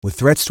With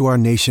threats to our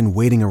nation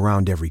waiting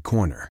around every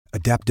corner,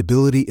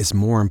 adaptability is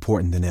more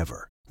important than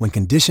ever. When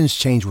conditions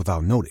change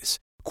without notice,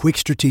 quick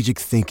strategic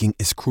thinking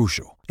is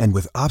crucial. And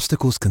with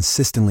obstacles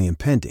consistently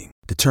impending,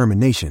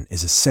 determination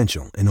is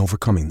essential in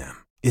overcoming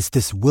them. It's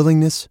this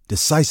willingness,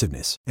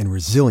 decisiveness, and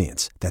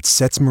resilience that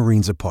sets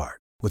Marines apart.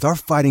 With our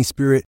fighting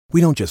spirit, we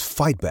don't just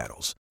fight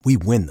battles, we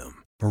win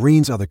them.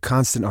 Marines are the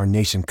constant our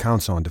nation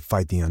counts on to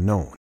fight the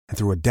unknown. And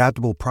through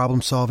adaptable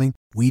problem solving,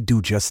 we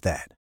do just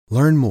that.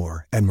 Learn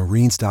more at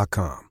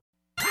marines.com.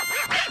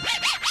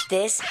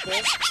 This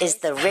is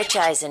The Rich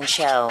Eisen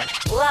Show.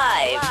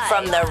 Live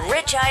from The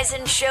Rich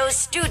Eisen Show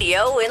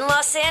studio in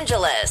Los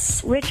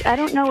Angeles. Rich, I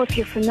don't know if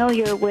you're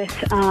familiar with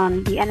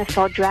the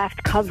NFL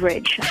draft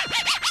coverage.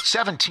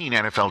 17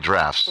 NFL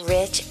drafts.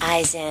 Rich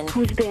Eisen.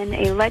 Who's been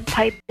a lead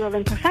pipe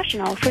building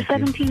professional for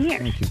 17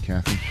 years. Thank you,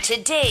 Kathy.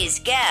 Today's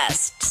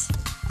guests,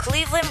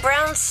 Cleveland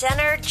Browns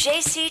center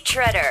J.C.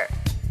 Tretter.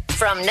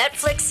 From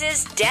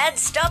Netflix's Dad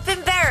Stop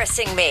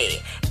Embarrassing Me,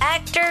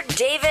 actor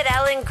David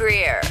Allen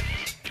Greer.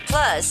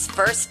 Plus,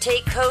 First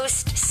Take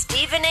host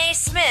Stephen A.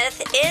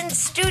 Smith in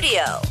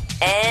studio.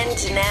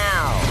 And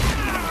now,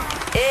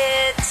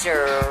 it's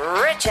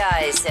Rich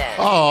Eisen.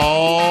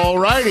 All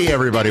righty,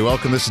 everybody.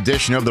 Welcome to this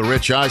edition of The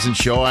Rich Eisen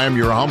Show. I am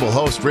your humble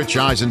host, Rich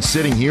Eisen,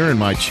 sitting here in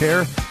my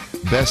chair.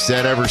 Best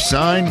dad ever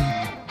signed.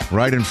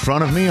 Right in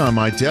front of me on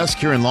my desk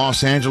here in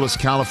Los Angeles,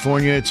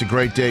 California. It's a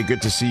great day.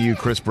 Good to see you,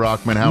 Chris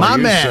Brockman. How are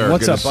you, sir?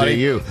 What's Good up, to buddy?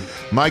 see you.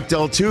 Mike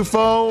Del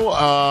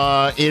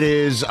Tufo. It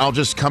is, I'll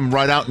just come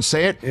right out and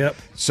say it. Yep.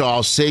 So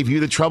I'll save you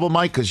the trouble,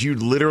 Mike, because you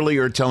literally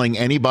are telling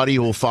anybody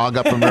who will fog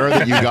up a mirror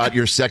that you got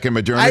your second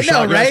Moderna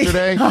shot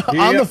yesterday.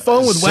 On the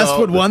phone with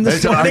Westwood One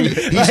this morning.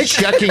 He's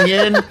checking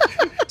in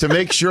to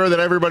make sure that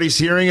everybody's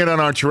hearing it on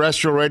our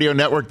terrestrial radio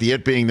network, the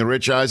it being The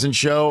Rich Eisen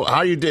Show.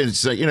 How you doing?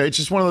 It's, it's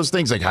just one of those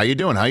things like, how you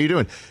doing? How you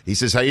doing? He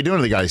says, how you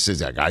doing? The guy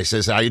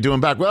says, how you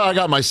doing back? Well, I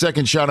got my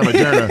second shot of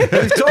Moderna.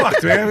 We've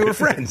talked, man. We were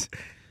friends.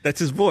 That's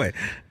his boy.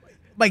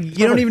 Like,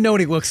 you don't even know what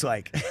he looks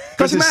like.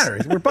 Doesn't matter.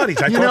 We're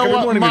buddies. I You talk know every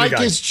what? morning with the Mike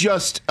guy. is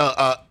just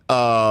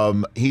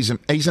he's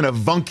an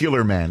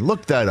avuncular man.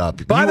 Look that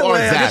up. By you the are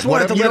way, I that. just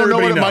wanted to You let don't know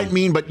what it everybody know. might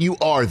mean, but you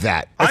are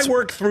that. I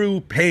work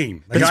through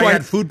pain. Like, That's I why-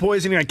 had food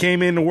poisoning. I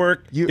came in to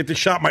work, get the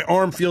shot. My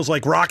arm feels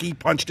like Rocky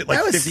punched it like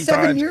That was 50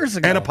 7 times. years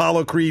ago. And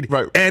Apollo Creed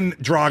Right. and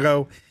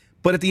Drago.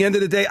 But at the end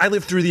of the day, I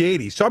lived through the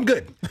 80s, so I'm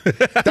good.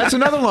 That's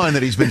another line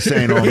that he's been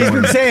saying all He's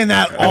morning. been saying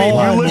that all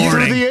you lived morning.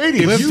 through the 80s.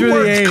 If Lived you through the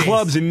worked 80s.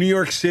 clubs in New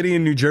York City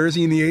and New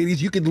Jersey in the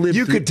 80s, you could live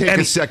You through could take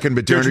a second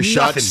Moderna There's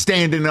shot nothing.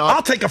 standing up.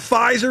 I'll take a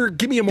Pfizer.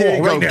 Give me them There all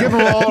you go. right now. Give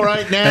them all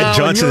right now. And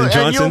Johnson and &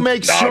 you'll Johnson?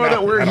 make No, sure no,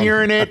 that we're I don't-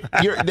 hearing it,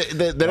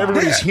 that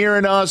everybody's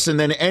hearing us, and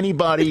then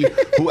anybody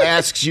who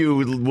asks you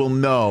will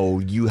know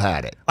you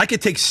had it. I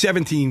could take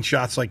 17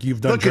 shots like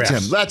you've done. Look at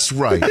drafts. him. That's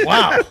right.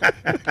 Wow.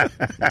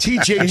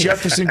 TJ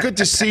Jefferson, good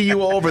to see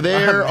you over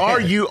there.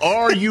 Are you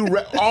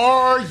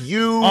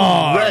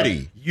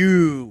ready?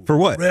 You For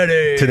what?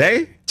 ready?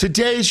 Today?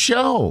 Today's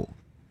show.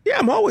 Yeah,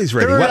 I'm always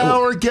ready. Third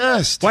hour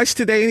guest. Why's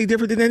today any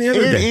different than any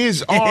other It day?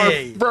 is our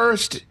Hey.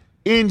 first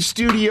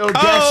in-studio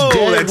guest Oh,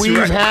 day. that's We've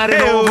right. had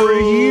it over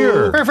a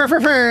year.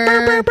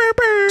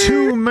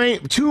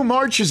 2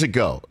 Marches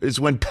ago is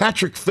when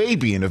Patrick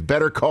Fabian of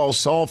Better Call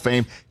Saul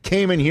fame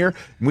came in here,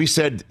 and we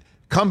said,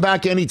 come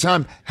back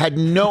anytime. Had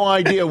no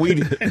idea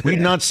we'd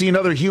not see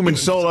another human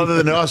soul other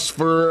than us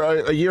for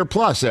a year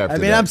plus after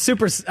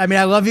that.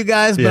 I love you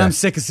guys, but Yeah. I'm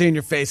sick of seeing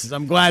your faces.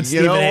 I'm glad You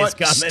Stephen know A's what?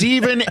 coming.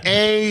 Stephen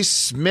A.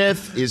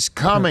 Smith is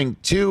coming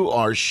to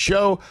our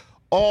show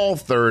all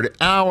third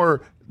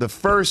hour. The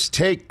First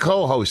Take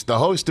co-host, the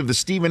host of the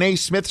Stephen A.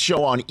 Smith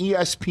Show on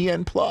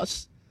ESPN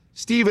Plus.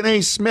 Stephen A.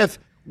 Smith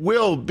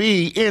will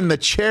be in the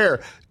chair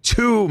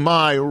to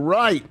my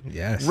right.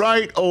 Yes.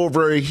 Right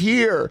over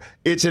here.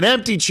 It's an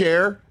empty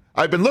chair.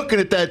 I've been looking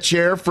at that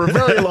chair for a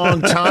very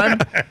long time,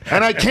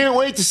 and I can't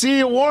wait to see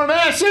a warm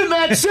ass in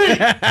that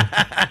seat.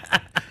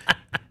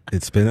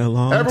 It's been a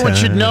long Everyone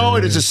time. should know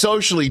it is a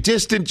socially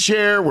distant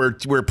chair.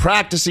 We're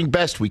practicing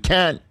best we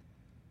can.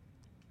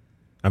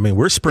 I mean,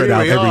 we're spread Here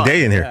out we every are.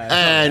 day in here.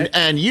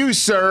 And you,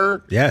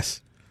 sir,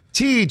 Yes.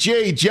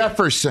 TJ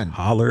Jefferson,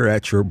 Holler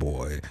at your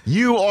boy.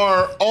 you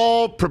are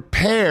all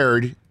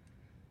prepared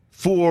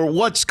for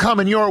what's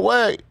coming your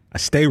way. I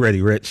stay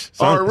ready, Rich.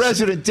 Our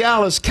resident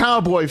Dallas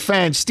Cowboy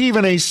fan,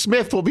 Stephen A.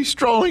 Smith, will be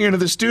strolling into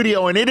the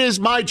studio, and it is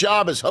my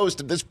job as host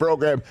of this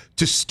program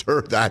to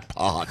stir that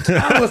pot.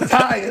 I was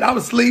tired. I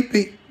was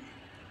sleepy.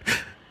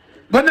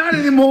 But not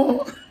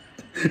anymore.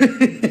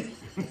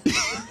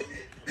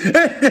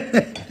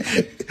 Hey,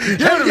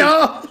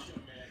 y'all.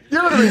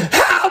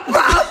 How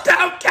about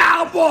them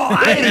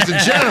Cowboys? Ladies and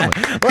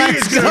gentlemen,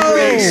 Let's Stephen A.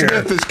 go.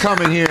 Smith is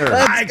coming here.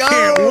 Let's I go.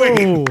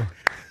 can't wait.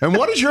 And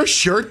what is your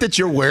shirt that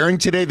you're wearing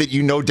today that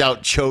you no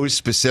doubt chose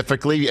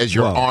specifically as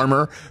your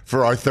armor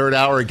for our third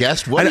hour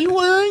guest? What are you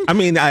wearing? I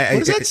mean, what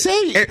does that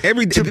say?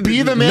 To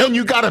be the man,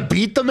 you got to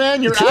beat the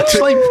man. You're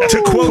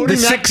to quote the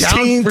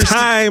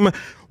 16-time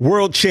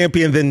world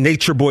champion, the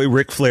Nature Boy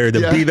Ric Flair.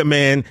 To be the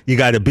man, you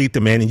got to beat the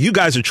man. And you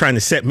guys are trying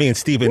to set me and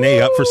Stephen A.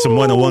 up for some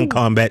one-on-one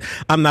combat.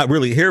 I'm not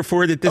really here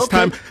for it at this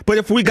time. But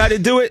if we got to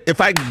do it, if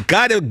I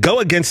got to go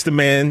against the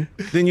man,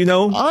 then I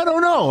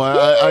don't know.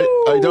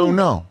 I don't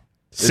know.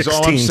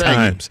 16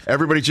 times.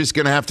 Everybody's just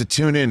going to have to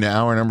tune in to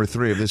hour number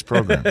 3 of this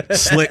program.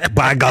 Slick,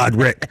 by God,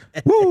 Rick.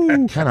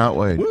 Woo! Cannot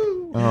wait.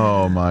 Woo.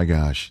 Oh, my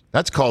gosh.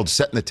 That's called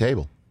setting the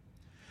table.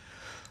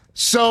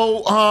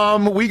 So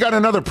we got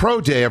another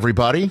pro day,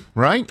 everybody,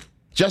 right?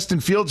 Justin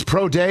Fields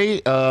pro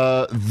day,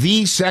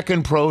 the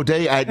second pro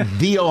day at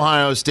The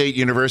Ohio State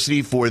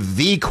University for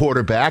the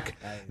quarterback.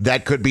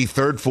 That could be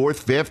 3rd,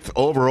 4th, 5th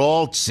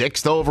overall,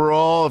 6th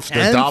overall. If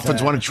the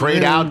Dolphins want to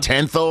trade out,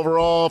 10th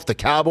overall. If the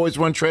Cowboys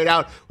want to trade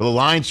out, will the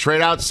Lions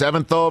trade out,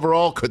 7th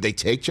overall? Could they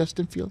take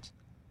Justin Fields?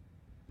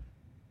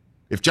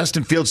 If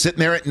Justin Fields sitting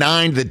there at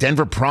 9, the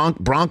Denver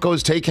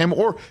Broncos take him,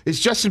 or is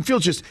Justin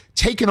Fields just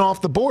taken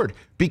off the board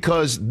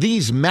because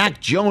these Mac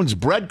Jones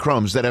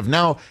breadcrumbs that have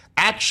now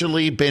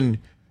actually been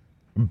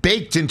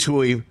baked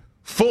into a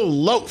full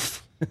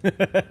loaf,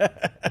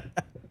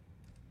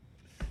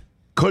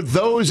 could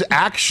those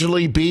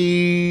actually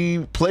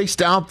be placed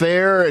out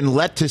there and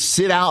let to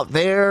sit out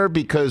there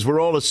because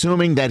we're all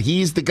assuming that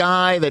he's the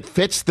guy that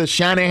fits the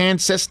Shanahan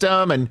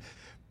system? And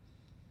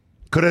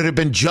could it have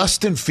been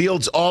Justin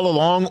Fields all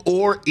along,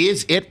 or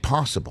is it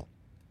possible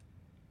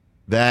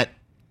that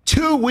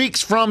 2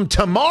 weeks from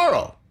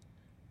tomorrow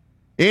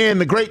in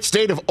the great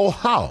state of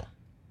Ohio,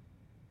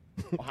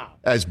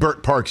 as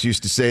Bert Parks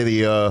used to say,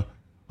 the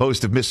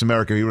host of Miss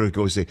America, he would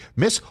go say,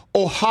 Miss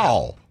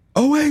Ohio.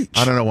 O-H.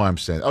 I don't know why I'm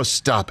saying. Oh,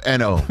 stop.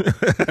 N-O.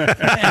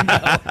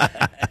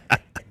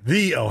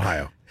 The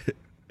Ohio.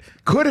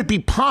 Could it be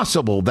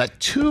possible that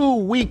 2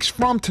 weeks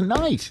from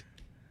tonight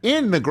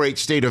in the great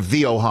state of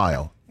the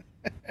Ohio,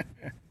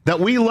 that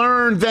we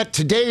learned that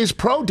today's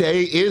pro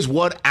day is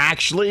what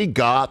actually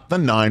got the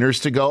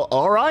Niners to go,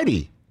 all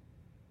righty.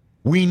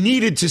 We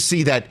needed to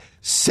see that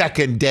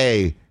second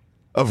day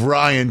of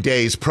Ryan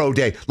Day's pro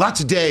day. Lots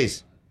of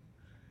days.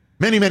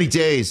 Many, many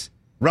days.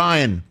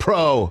 Ryan,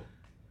 pro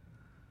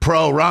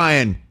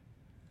Ryan.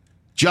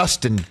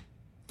 Justin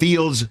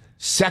Fields'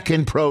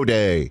 second pro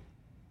day.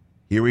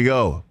 Here we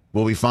go.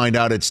 Will we find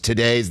out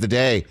today's the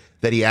day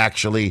that he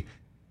actually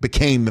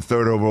became the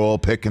 3rd overall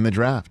pick in the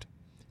draft?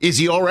 Is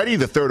he already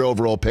the 3rd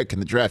overall pick in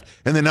the draft?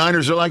 And the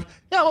Niners are like,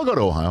 yeah, we'll go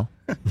to Ohio.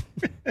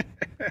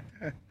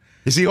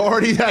 Is he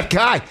already that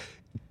guy?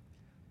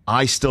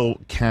 I still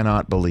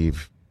cannot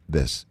believe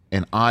this.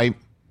 And I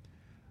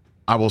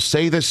will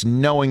say this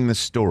knowing the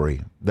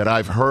story that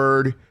I've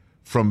heard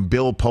from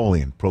Bill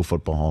Polian, Pro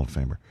Football Hall of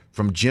Famer,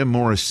 from Jim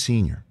Morris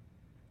Sr.,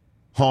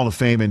 Hall of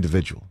Fame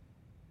individual.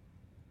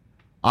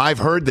 I've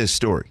heard this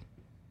story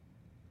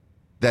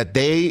that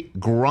they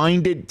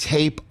grinded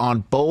tape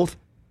on both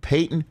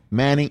Peyton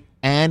Manning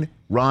and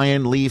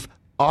Ryan Leaf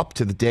up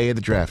to the day of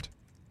the draft,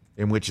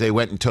 in which they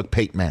went and took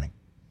Peyton Manning.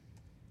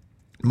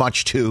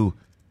 Much to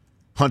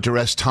Hunter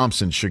S.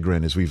 Thompson's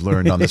chagrin, as we've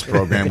learned on this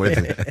program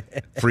with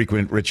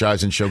frequent Rich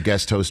Eisen show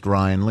guest host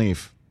Ryan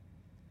Leaf.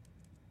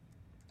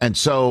 And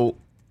so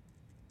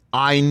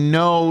I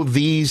know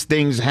these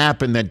things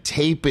happen, that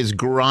tape is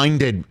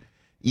grinded,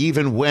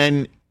 even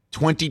when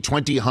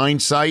 2020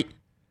 hindsight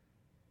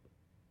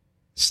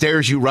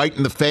stares you right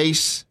in the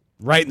face.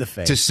 Right in the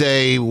face. To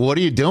say, what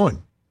are you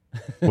doing?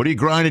 What are you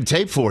grinding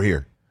tape for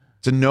here?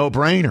 It's a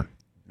no-brainer.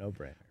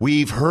 No-brainer.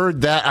 We've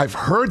heard that. I've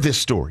heard this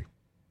story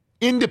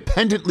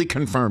independently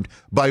confirmed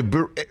by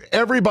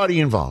everybody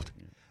involved.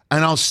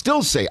 And I'll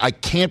still say, I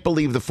can't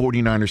believe the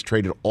 49ers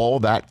traded all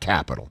that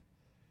capital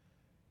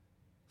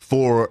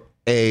for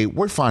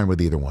we're fine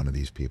with either one of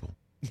these people.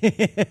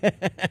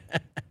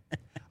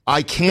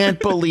 I can't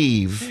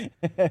believe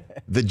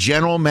the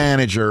general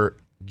manager,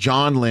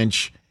 John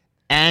Lynch,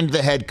 and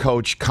the head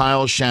coach,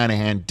 Kyle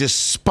Shanahan,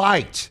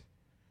 despite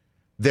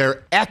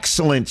their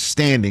excellent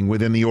standing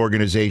within the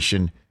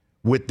organization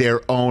with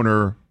their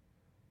owner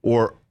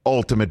or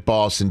ultimate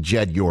boss in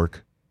Jed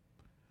York,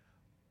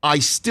 I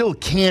still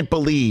can't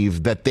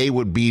believe that they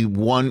would be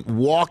one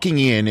walking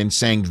in and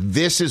saying,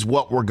 this is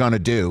what we're going to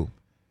do,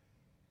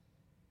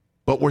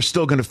 but we're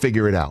still going to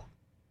figure it out.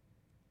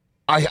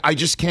 I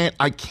just can't,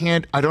 I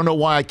don't know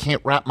why I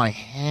can't wrap my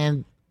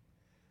hands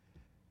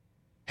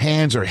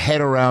or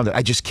head around it.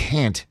 I just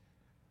can't.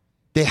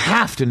 They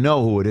have to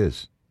know who it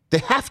is. They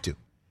have to.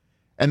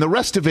 And the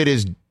rest of it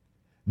is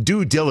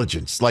due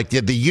diligence. Like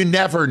you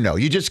never know.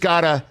 You just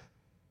gotta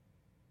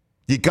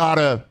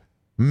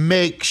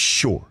make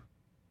sure.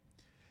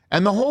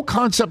 And the whole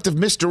concept of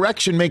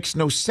misdirection makes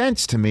no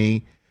sense to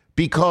me,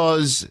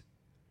 because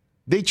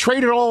they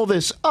traded all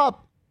this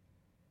up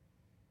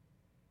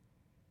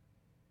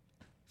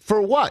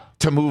for what?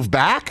 To move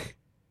back?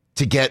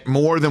 To get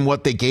more than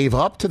what they gave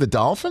up to the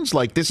Dolphins?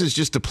 Like, this is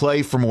just a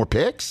play for more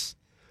picks?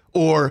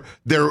 or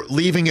they're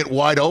leaving it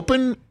wide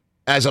open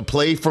as a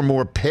play for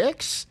more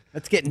picks.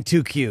 That's getting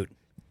too cute.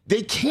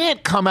 They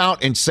can't come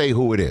out and say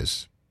who it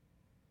is.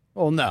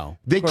 Well, no.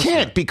 They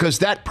can't, because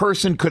that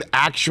person could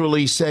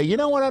actually say, you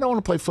know what, I don't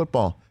want to play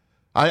football.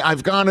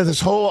 I've gone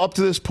to up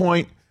to this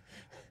point,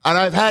 and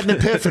I've had an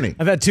epiphany.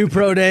 I've had 2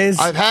 pro days.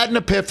 I've had an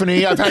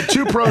epiphany. I've had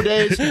 2 pro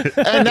days,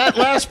 and that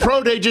last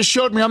pro day just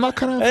showed me I'm not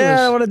going to have this.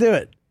 I don't want to do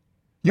it.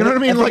 You know what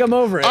I mean? I think I'm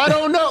over it. I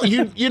don't know.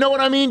 You know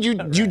what I mean?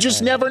 You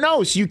just never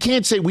know. So you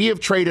can't say we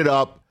have traded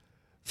up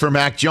for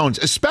Mac Jones,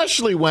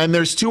 especially when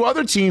there's 2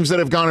 other teams that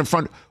have gone in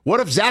front. What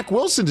if Zach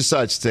Wilson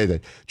decides to say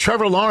that?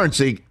 Trevor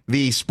Lawrence,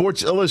 the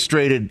Sports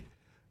Illustrated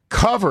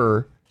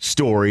cover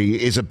story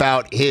is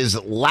about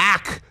his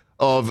lack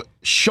of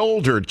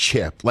shoulder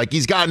chip. Like,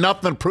 he's got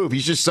nothing to prove.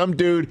 He's just some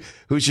dude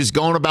who's just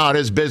going about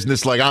his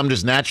business like, I'm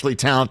just naturally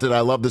talented. I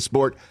love the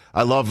sport.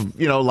 I love,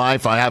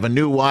 life. I have a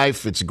new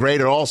wife. It's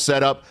great. It's all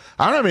set up.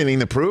 I don't have anything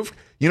to prove.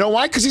 You know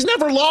why? Because he's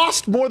never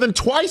lost more than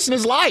twice in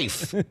his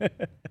life.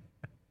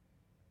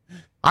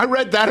 I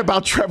read that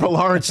about Trevor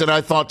Lawrence, and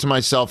I thought to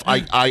myself,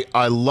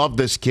 I love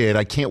this kid.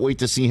 I can't wait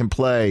to see him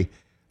play.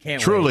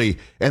 Truly.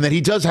 And that he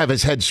does have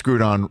his head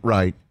screwed on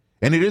right.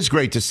 And it is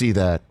great to see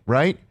that,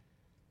 right?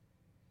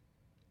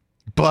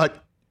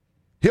 But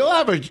he'll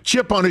have a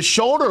chip on his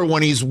shoulder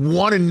when he's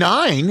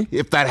 1-9,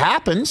 if that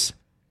happens.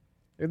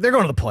 They're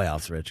going to the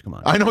playoffs, Rich. Come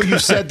on. I know you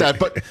said that,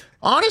 but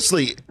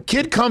honestly,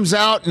 kid comes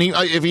out, and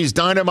if he's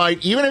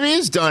dynamite, even if he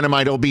is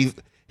dynamite,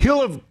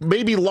 he'll have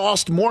maybe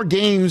lost more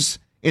games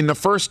in the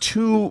first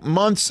 2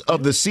 months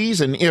of the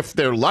season, if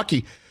they're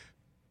lucky.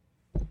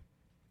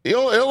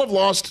 He'll have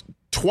lost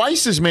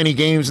twice as many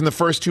games in the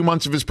first 2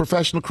 months of his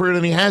professional career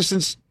than he has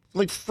since,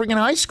 friggin'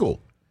 high school.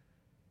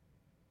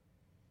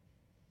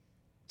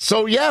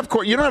 So, yeah, of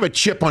course, you don't have a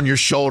chip on your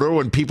shoulder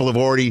when people have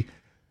already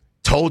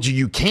told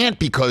you can't,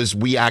 because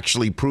we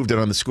actually proved it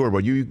on the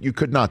scoreboard. You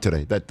could not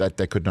today.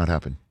 That could not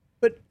happen.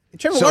 But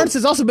Trevor Lawrence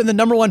has also been the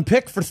number 1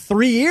 pick for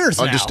 3 years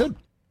now.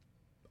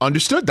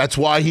 Understood. That's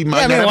why he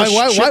might not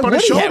have a chip on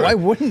his shoulder. Why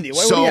wouldn't he?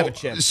 Why would he have a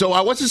chip? So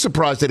I wasn't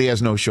surprised that he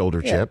has no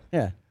shoulder chip.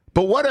 Yeah.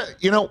 But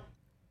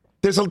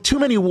there's too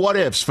many what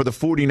ifs for the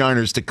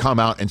 49ers to come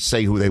out and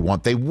say who they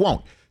want. They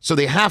won't. So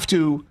they have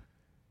to,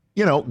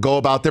 go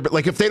about there.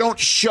 But if they don't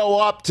show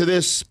up to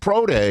this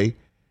pro day,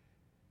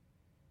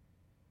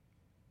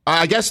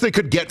 I guess they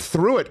could get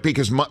through it,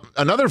 because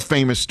another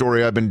famous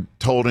story I've been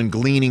told and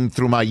gleaning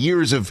through my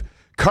years of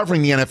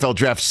covering the NFL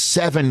draft,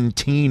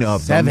 17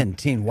 of them.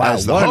 17, wow.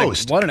 As the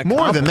host. What an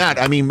More than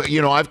that. I mean,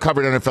 I've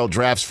covered NFL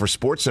drafts for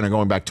SportsCenter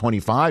going back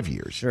 25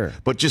 years. Sure.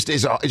 But just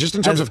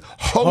in terms of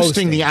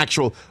hosting the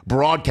actual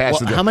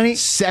broadcast. How many?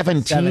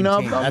 17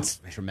 of them.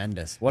 That's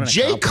tremendous. What an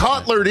Jay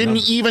Cutler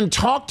didn't even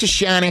talk to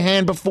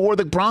Shanahan before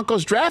the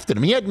Broncos drafted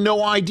him. He had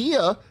no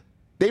idea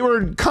they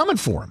were coming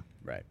for him.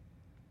 Right.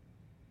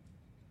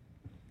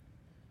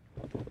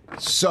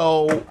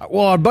 So,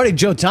 our buddy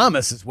Joe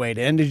Thomas has weighed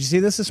in. Did you see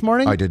this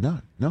morning? I did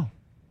not. No.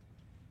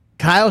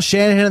 Kyle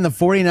Shanahan and the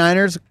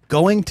 49ers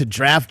going to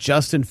draft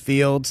Justin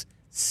Fields.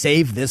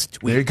 Save this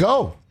tweet. There you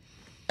go.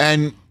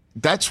 And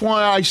that's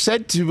why I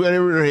said to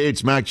everybody,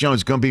 it's Mac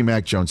Jones. It's going to be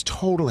Mac Jones.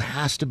 Total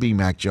has to be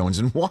Mac Jones.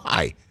 And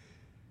why?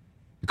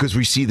 Because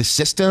we see the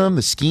system,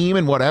 the scheme,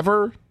 and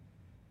whatever.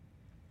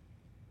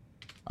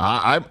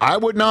 I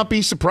would not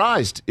be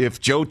surprised if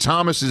Joe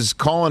Thomas is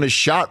calling a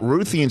shot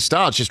Ruthian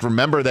style. Just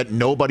remember that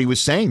nobody was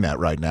saying that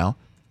right now.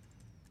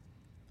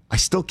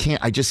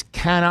 I just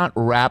cannot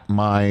wrap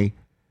my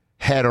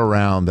head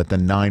around that the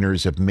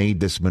Niners have made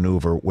this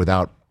maneuver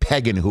without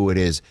pegging who it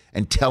is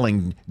and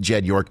telling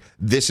Jed York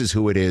this is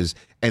who it is,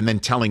 and then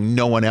telling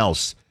no one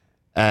else,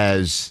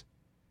 as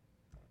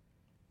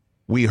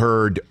we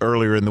heard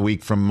earlier in the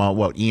week from,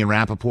 Ian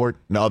Rappaport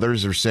and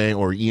others are saying,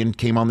 or Ian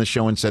came on the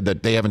show and said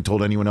that they haven't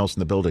told anyone else in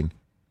the building.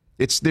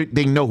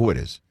 They know who it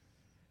is.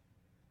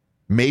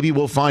 Maybe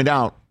we'll find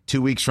out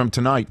 2 weeks from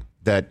tonight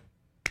that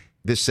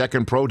this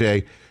second pro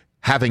day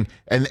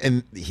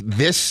and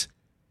this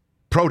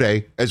pro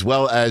day, as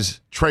well as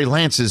Trey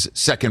Lance's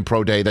second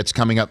pro day that's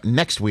coming up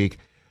next week,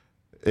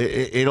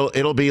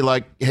 it'll be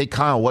like, hey,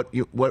 Kyle, what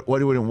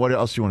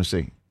else do you want to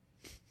see?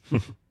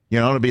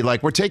 It'll be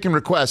like, we're taking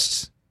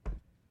requests.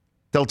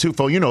 Del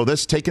Tufo, you know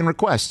this, taking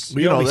requests.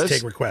 We always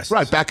take requests.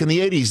 Right, back in the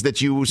 80s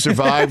that you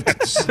survived,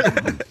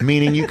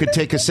 meaning you could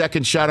take a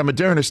second shot of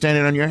Moderna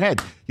standing on your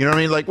head. You know what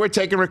I mean? Like, we're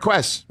taking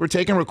requests. What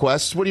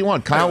do you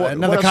want? Kyle, what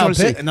else do you want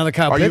to see? Another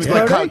Kyle Pitts?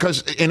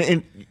 Because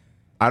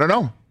I don't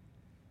know.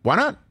 Why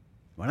not?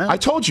 I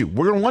told you,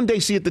 we're going to one day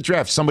see at the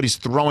draft somebody's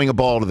throwing a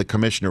ball to the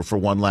commissioner for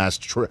one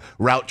last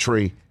route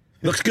tree.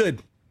 Looks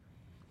good.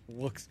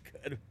 One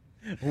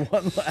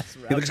last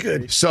route He looks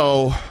good.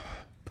 So,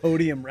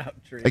 podium route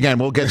tree. Again,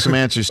 we'll get some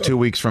answers 2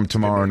 weeks from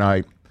tomorrow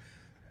night.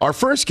 Our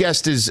first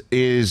guest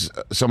is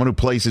someone who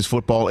plays his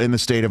football in the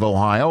state of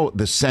Ohio,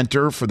 the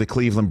center for the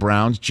Cleveland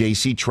Browns,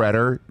 J.C.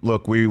 Tretter.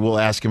 Look, we will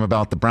ask him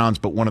about the Browns,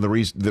 but one of the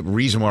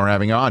reason why we're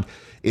having on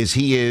is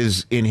he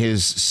is in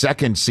his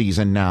second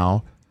season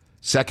now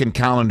second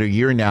calendar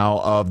year now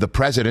of the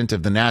president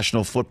of the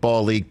National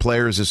Football League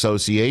Players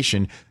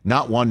Association.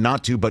 Not one,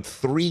 not two, but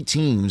three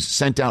teams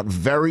sent out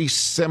very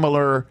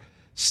similar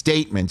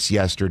statements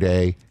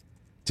yesterday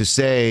to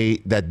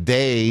say that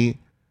they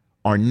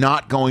are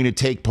not going to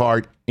take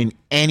part in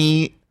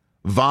any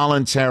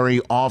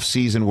voluntary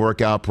off-season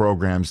workout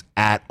programs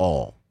at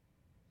all.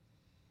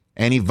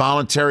 Any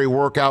voluntary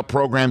workout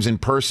programs in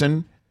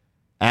person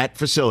at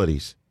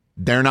facilities,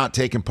 they're not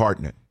taking part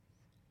in it.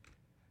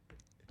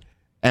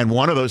 And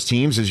one of those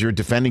teams is your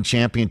defending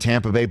champion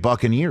Tampa Bay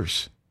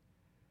Buccaneers.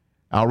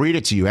 I'll read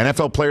it to you.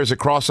 NFL players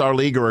across our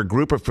league are a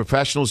group of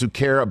professionals who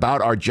care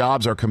about our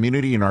jobs, our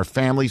community, and our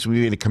families.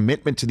 We made a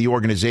commitment to the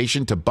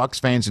organization, to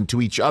Bucs fans, and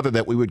to each other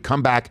that we would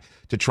come back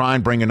to try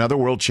and bring another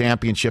world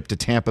championship to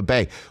Tampa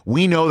Bay.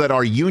 We know that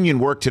our union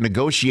worked to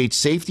negotiate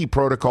safety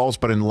protocols,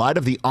 but in light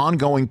of the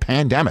ongoing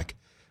pandemic,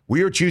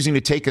 we are choosing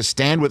to take a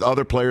stand with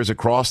other players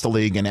across the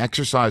league and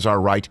exercise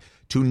our right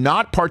to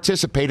not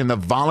participate in the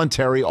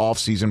voluntary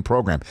off-season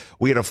program.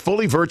 We had a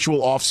fully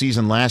virtual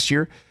off-season last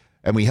year,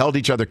 and we held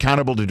each other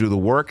accountable to do the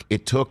work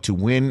it took to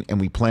win, and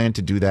we plan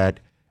to do that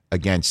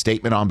again.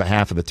 Statement on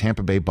behalf of the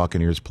Tampa Bay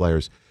Buccaneers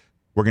players.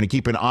 We're going to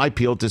keep an eye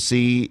peeled to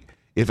see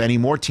if any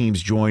more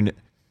teams join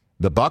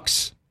the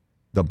Bucs,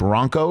 the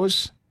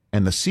Broncos,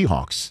 and the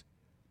Seahawks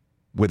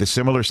with a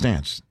similar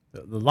stance.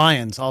 The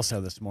Lions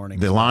also this morning.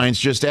 The Lions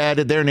just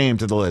added their name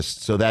to the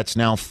list, so that's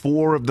now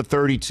 4 of the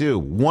 32.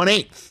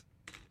 1/8.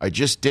 I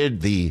just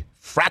did the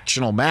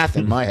fractional math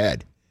in my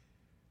head.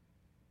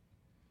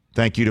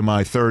 Thank you to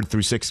my 3rd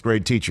through 6th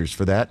grade teachers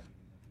for that.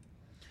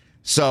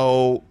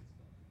 So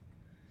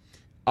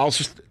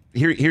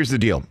here's the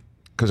deal,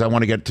 because I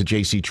want to get to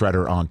J.C.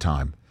 Tretter on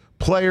time.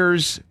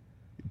 Players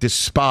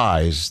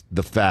despise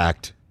the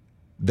fact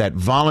that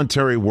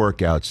voluntary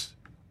workouts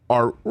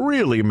are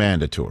really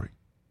mandatory.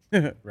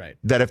 Right.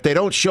 That if they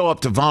don't show up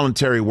to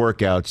voluntary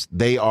workouts,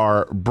 they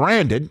are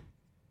branded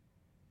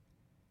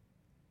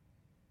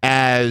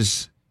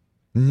as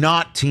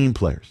not team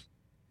players.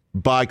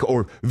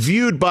 Or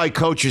viewed by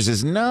coaches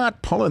as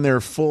not pulling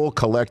their full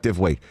collective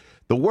weight.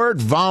 The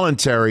word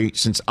voluntary,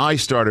 since I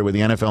started with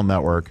the NFL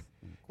Network,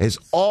 has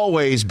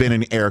always been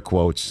in air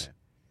quotes.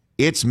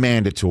 It's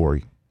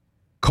mandatory.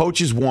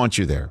 Coaches want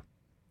you there.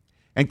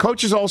 And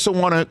coaches also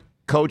want to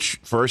coach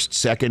first,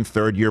 second,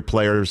 third-year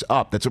players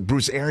up. That's what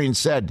Bruce Arians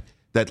said,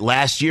 that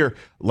last year,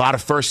 a lot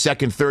of first,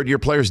 second, third-year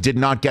players did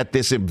not get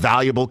this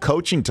valuable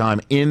coaching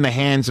time in the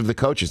hands of the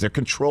coaches. They're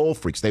control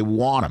freaks. They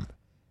want them.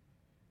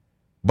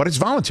 But it's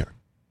voluntary.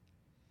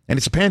 And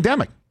it's a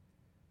pandemic.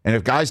 And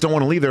if guys don't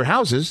want to leave their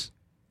houses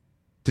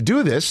to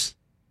do this,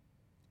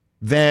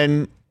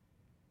 then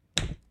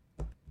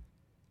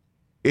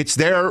it's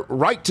their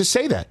right to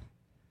say that.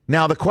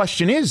 Now, the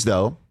question is,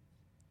 though,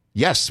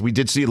 yes, we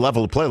did see a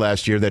level of play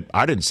last year that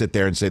I didn't sit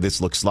there and say this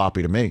looks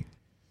sloppy to me.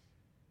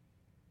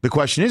 The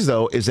question is,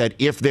 though, is that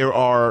if there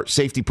are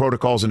safety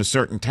protocols in a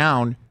certain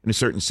town, in a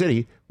certain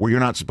city, where you're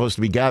not supposed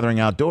to be gathering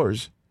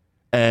outdoors,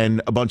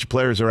 and a bunch of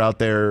players are out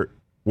there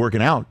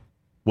working out,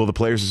 will the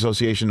Players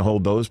Association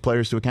hold those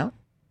players to account?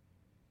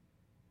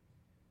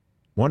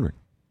 Wondering.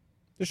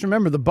 Just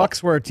remember, the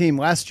Bucs were a team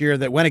last year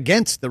that went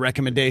against the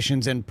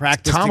recommendations and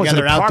practiced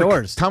together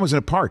outdoors. Tom was in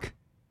a park.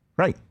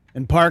 Right.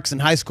 In parks and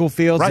high school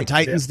fields. Right. The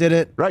Titans did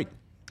it. Right.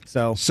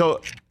 So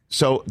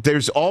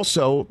there's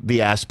also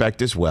the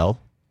aspect as well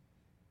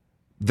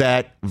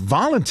that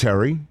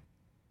voluntary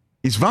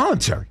is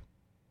voluntary.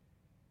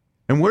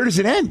 And where does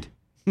it end?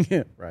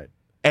 Yeah, right.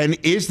 And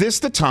is this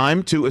the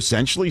time to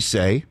essentially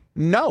say,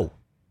 no?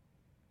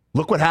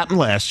 Look what happened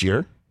last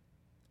year.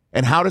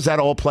 And how does that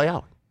all play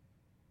out?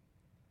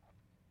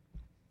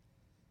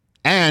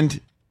 And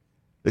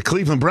the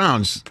Cleveland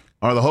Browns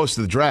are the host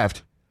of the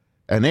draft,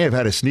 and they have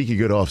had a sneaky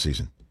good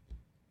offseason.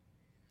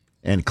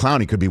 And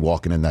Clowney could be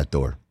walking in that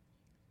door.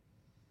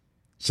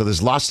 So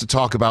there's lots to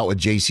talk about with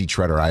J.C.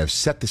 Tretter. I have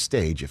set the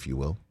stage, if you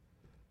will,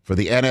 for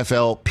the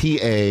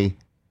NFLPA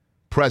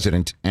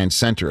president and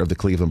center of the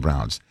Cleveland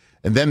Browns.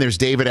 And then there's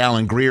David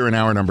Allen Greer in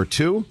hour number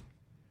 2.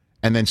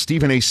 And then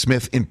Stephen A.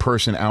 Smith in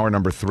person, hour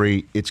number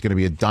 3. It's going to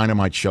be a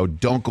dynamite show.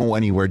 Don't go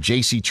anywhere.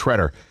 J.C.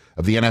 Tretter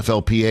of the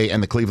NFLPA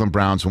and the Cleveland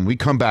Browns when we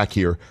come back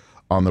here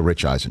on The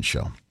Rich Eisen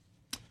Show.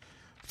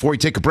 Before we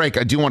take a break,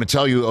 I do want to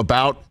tell you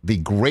about the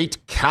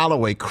great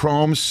Callaway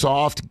Chrome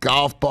Soft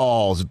golf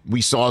balls. We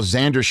saw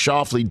Xander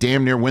Schauffele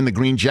damn near win the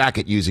green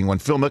jacket using one.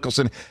 Phil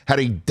Mickelson had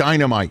a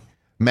dynamite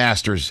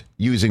Masters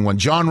using one.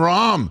 John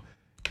Rahm,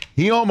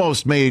 he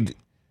almost made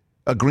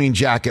a green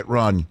jacket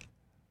run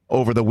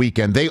over the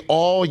weekend. They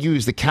all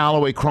use the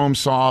Callaway Chrome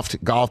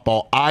Soft golf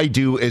ball. I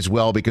do as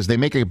well because they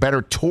make a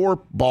better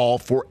tour ball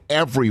for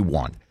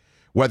everyone.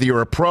 Whether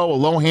you're a pro, a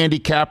low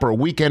handicap, or a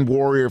weekend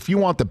warrior, if you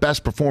want the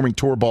best performing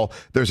tour ball,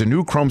 there's a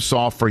new Chrome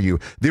Soft for you.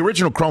 The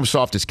original Chrome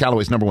Soft is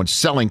Callaway's #1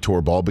 selling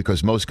tour ball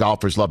because most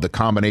golfers love the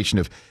combination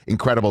of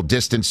incredible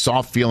distance,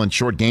 soft feel, and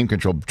short game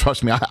control.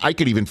 Trust me, I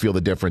could even feel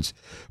the difference.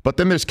 But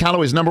then there's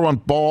Callaway's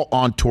 #1 ball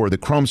on tour, the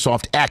Chrome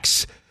Soft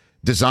X.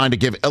 Designed to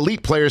give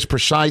elite players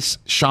precise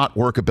shot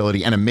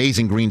workability and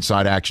amazing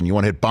greenside action. You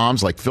want to hit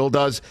bombs like Phil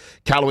does?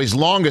 Callaway's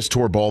longest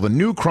tour ball, the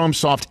new Chrome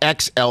Soft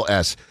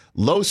XLS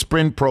low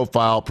spin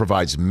profile,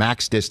 provides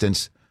max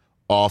distance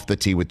off the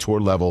tee with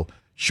tour-level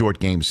short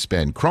game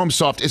spin. Chrome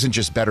Soft isn't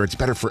just better, it's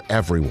better for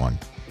everyone.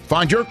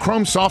 Find your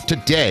Chrome Soft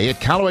today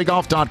at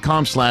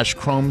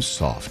CallawayGolf.com/Chrome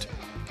Soft.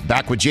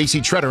 Back with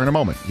JC Tretter in a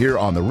moment here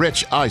on The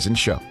Rich Eisen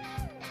Show.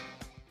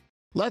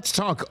 Let's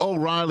talk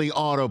O'Reilly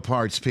Auto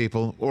Parts,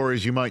 people, or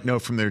as you might know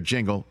from their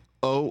jingle,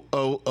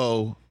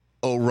 O'Reilly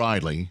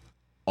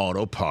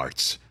Auto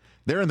Parts.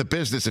 They're in the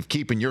business of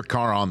keeping your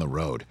car on the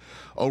road.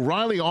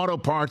 O'Reilly Auto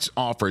Parts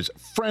offers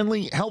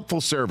friendly, helpful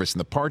service and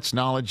the parts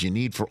knowledge you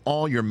need for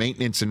all your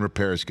maintenance and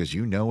repairs, because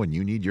you know when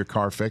you need your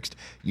car fixed,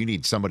 you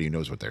need somebody who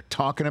knows what they're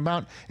talking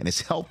about and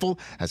is helpful,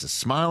 has a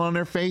smile on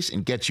their face,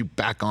 and gets you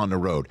back on the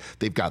road.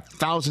 They've got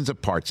thousands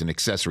of parts and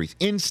accessories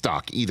in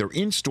stock, either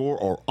in-store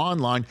or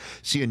online,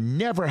 so you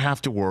never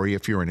have to worry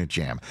if you're in a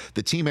jam.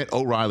 The team at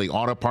O'Reilly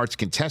Auto Parts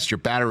can test your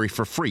battery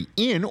for free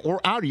in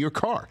or out of your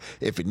car.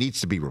 If it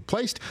needs to be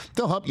replaced,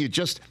 they'll help you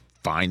just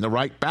find the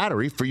right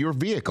battery for your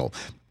vehicle.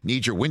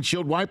 Need your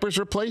windshield wipers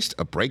replaced,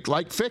 a brake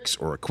light fix,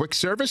 or a quick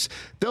service?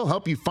 They'll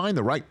help you find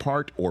the right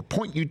part or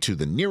point you to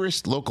the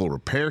nearest local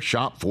repair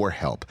shop for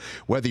help.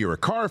 Whether you're a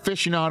car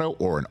aficionado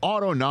or an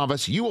auto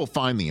novice, you will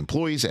find the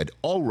employees at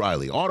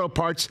O'Reilly Auto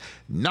Parts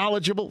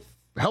knowledgeable,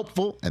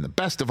 helpful, and the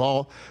best of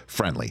all,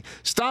 friendly.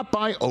 Stop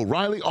by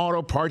O'Reilly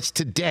Auto Parts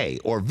today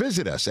or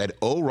visit us at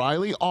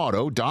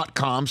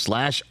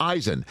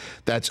O'ReillyAuto.com/Eisen.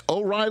 That's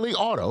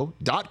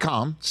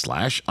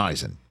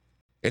O'ReillyAuto.com/Eisen.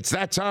 It's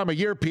that time of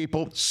year,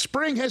 people.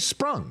 Spring has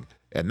sprung,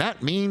 and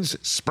that means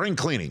spring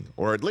cleaning,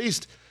 or at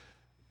least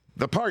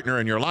the partner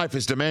in your life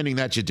is demanding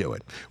that you do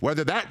it.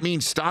 Whether that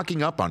means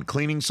stocking up on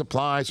cleaning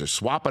supplies or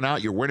swapping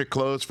out your winter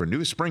clothes for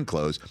new spring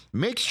clothes,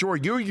 make sure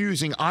you're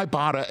using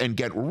Ibotta and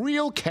get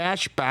real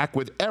cash back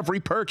with every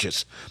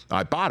purchase.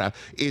 Ibotta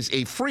is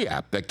a free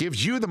app that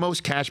gives you the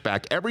most cash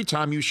back every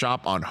time you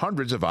shop on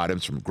hundreds of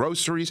items, from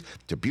groceries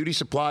to beauty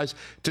supplies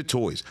to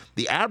toys.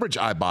 The average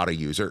Ibotta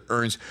user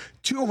earns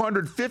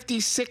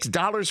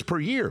 $256 per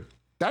year.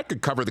 That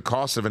could cover the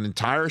cost of an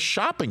entire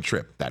shopping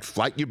trip, that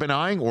flight you've been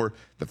eyeing, or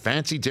the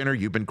fancy dinner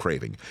you've been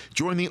craving.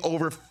 Join the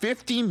over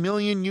 50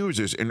 million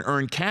users and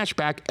earn cash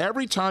back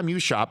every time you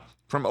shop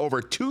from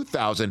over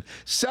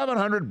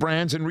 2,700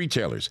 brands and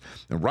retailers.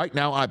 And right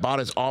now, Ibotta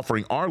is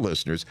offering our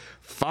listeners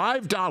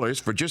 $5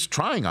 for just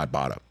trying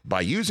Ibotta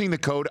by using the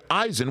code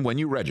Eisen when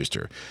you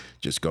register.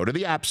 Just go to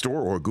the App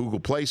Store or Google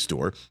Play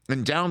Store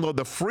and download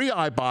the free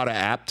Ibotta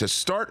app to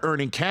start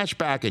earning cash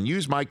back and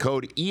use my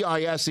code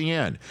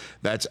EISEN.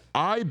 That's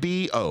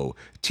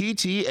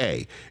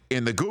IBOTTA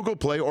in the Google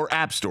Play or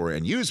App Store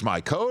and use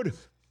my code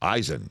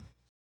Eisen.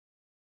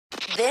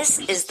 This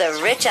is the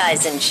Rich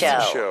Eisen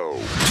Show.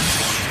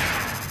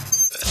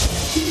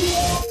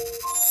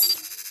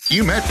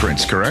 You met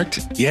Prince, correct?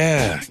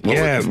 Yeah.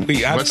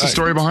 What's the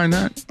story behind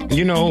that?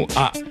 You know,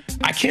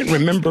 I can't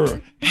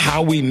remember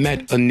how we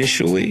met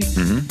initially,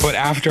 but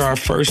after our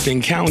first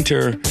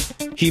encounter,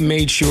 he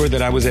made sure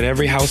that I was at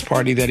every house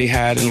party that he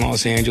had in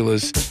Los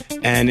Angeles.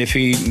 And if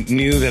he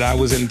knew that I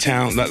was in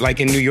town,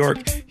 like in New York,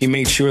 he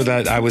made sure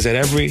that I was at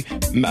every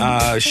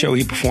show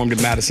he performed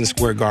at Madison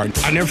Square Garden.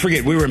 I'll never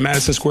forget, we were at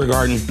Madison Square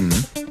Garden.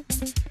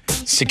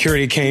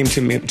 Security came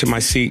to my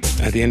seat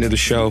at the end of the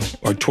show,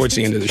 or towards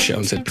the end of the show,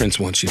 and said, "Prince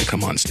wants you to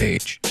come on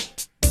stage."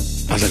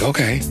 I was like,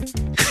 okay.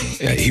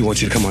 Yeah, he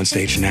wants you to come on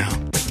stage now.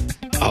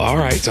 Oh, all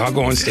right, so I'll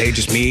go on stage.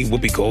 It's me,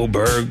 Whoopi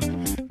Goldberg,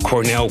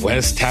 Cornel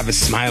West, Tavis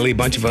Smiley, a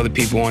bunch of other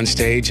people on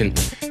stage. And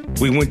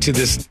we went to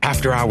this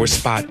after-hour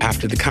spot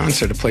after the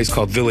concert, a place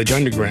called Village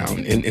Underground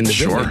in the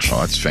Village. Sure,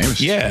 oh, it's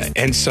famous. Yeah,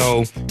 and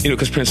so, you know,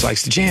 because Prince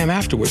likes to jam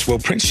afterwards. Well,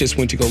 Prince just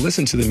went to go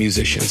listen to the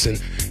musicians. And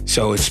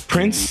so it's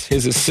Prince,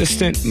 his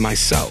assistant,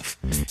 myself.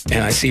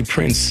 And I see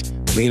Prince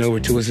lean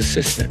over to his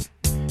assistant.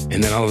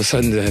 And then all of a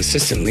sudden, the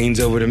assistant leans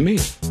over to me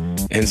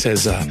and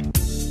says, I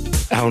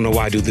don't know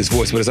why I do this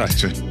voice, but it's like,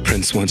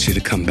 Prince wants you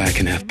to come back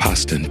and have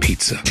pasta and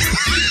pizza.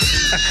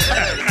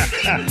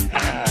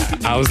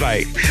 I was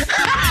like,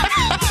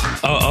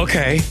 oh,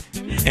 okay.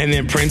 And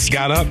then Prince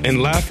got up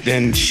and left,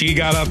 and she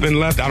got up and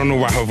left. I don't know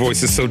why her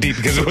voice is so deep,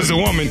 because it was a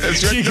woman.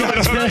 She got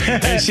up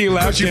and she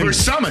left. But you were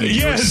summoned. Yes.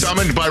 You were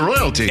summoned by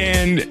royalty.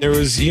 And there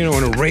was, you know,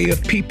 an array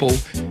of people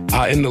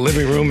in the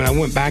living room, and I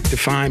went back to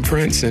find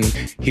Prince, and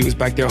he was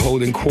back there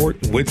holding court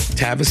with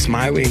Tavis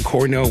Smiley and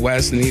Cornel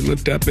West, and he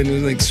looked up and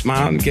was like,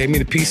 smiled and gave me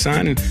the peace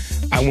sign, and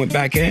I went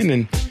back in,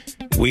 and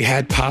we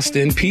had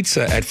pasta and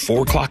pizza at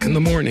 4:00 in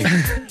the morning.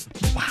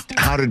 Wow.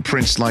 How did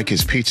Prince like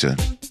his pizza?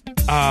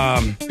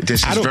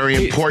 This is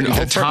very important.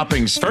 The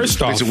toppings.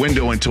 First off, it's a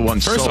window into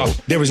one's soul. First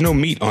off, there was no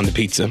meat on the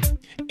pizza,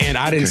 and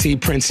I didn't see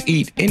Prince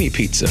eat any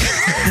pizza.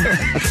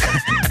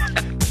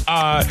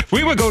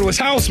 We would go to his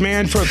house,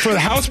 man, for the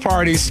house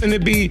parties, and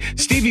it'd be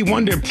Stevie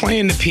Wonder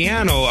playing the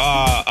piano,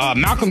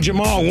 Malcolm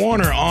Jamal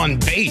Warner on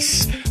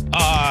bass,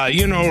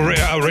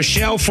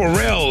 Rochelle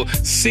Farrell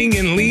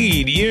singing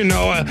lead,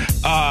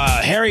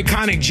 Harry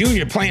Connick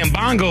Jr. playing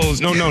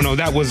bongos. No,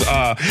 that was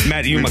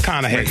Matthew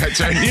McConaughey.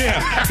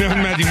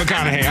 Matthew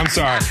McConaughey. I'm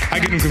sorry. I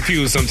get him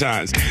confused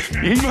sometimes.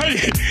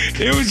 But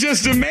it was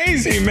just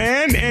amazing,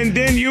 man. And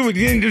then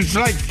it's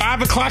like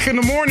 5 o'clock in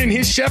the morning,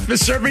 his chef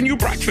is serving you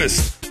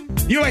breakfast.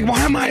 You're like, why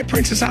am I at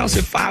Prince's house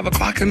at 5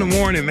 o'clock in the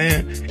morning,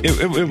 man?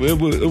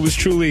 It was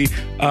truly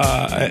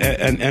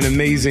an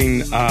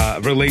amazing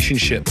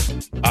relationship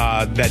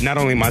that not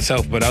only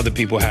myself but other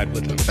people had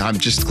with him. I'm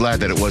just glad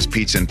that it was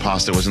pizza and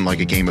pasta. It wasn't like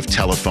a game of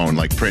telephone,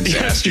 like Prince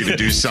asked you to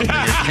do something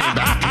and came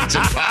back pizza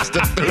and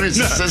pasta through his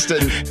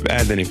assistant.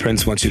 Anthony,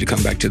 Prince wants you to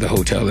come back to the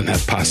hotel and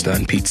have pasta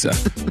and pizza.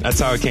 That's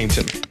how it came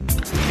to me.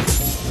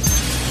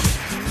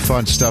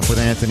 Fun stuff with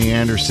Anthony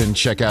Anderson.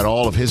 Check out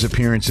all of his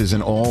appearances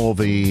and all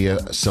the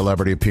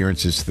celebrity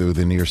appearances through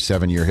the near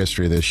 7-year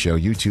history of this show.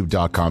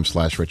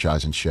 YouTube.com/Rich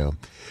Eisen Show.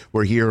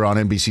 We're here on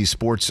NBC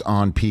Sports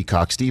on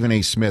Peacock. Stephen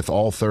A. Smith,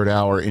 all third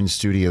hour in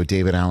studio.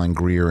 David Allen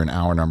Greer in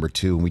hour number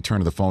 2. And we turn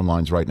to the phone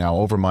lines right now.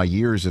 Over my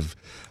years of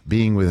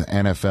being with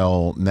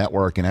NFL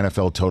Network and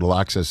NFL Total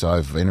Access,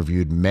 I've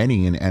interviewed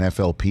many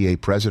NFLPA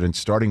presidents,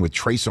 starting with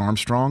Trace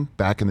Armstrong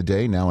back in the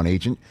day, now an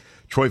agent.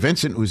 Troy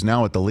Vincent, who's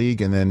now at the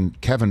league, and then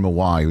Kevin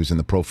Mawai, who's in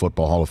the Pro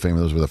Football Hall of Fame.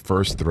 Those were the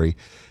first 3.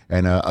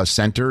 And a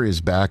center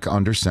is back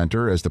under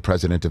center as the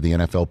president of the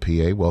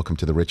NFLPA. Welcome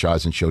to the Rich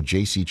Eisen Show,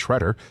 J.C.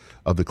 Tretter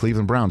of the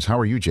Cleveland Browns. How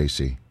are you,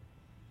 J.C.?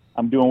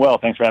 I'm doing well.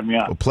 Thanks for having me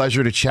on. Well,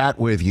 pleasure to chat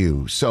with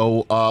you.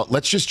 So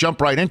let's just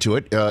jump right into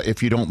it,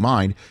 if you don't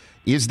mind.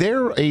 Is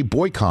there a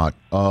boycott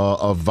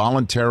of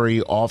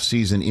voluntary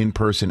off-season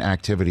in-person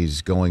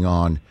activities going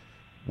on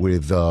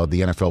with the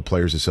NFL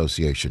Players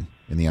Association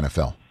in the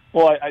NFL?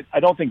 Well, I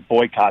don't think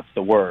boycott's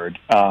the word.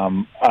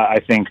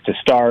 I think to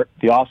start,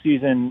 the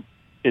off-season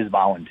is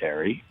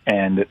voluntary,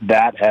 and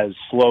that has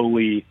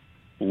slowly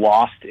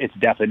lost its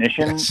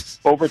definition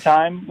over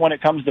time when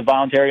it comes to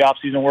voluntary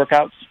off-season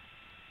workouts.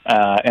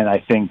 And I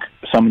think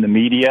some of the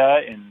media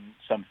and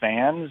some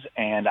fans,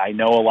 and I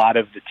know a lot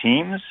of the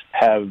teams,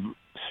 have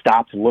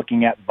stopped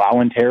looking at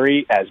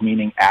voluntary as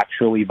meaning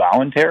actually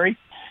voluntary.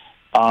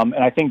 And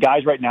I think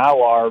guys right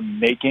now are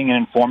making an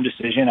informed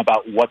decision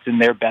about what's in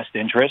their best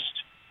interest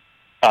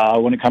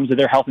when it comes to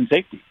their health and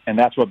safety. And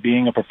that's what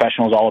being a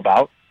professional is all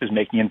about, is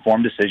making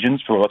informed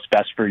decisions for what's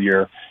best for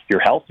your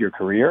health, your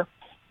career.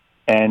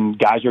 And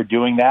guys are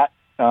doing that,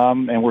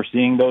 and we're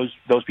seeing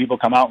those people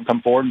come out and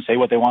come forward and say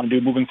what they want to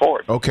do moving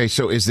forward. Okay,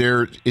 so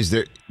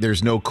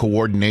there's no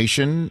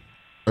coordination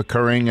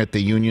occurring at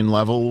the union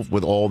level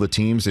with all the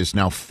teams? There's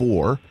now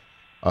 4,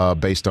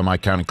 based on my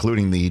count,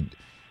 including the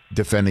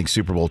defending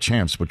Super Bowl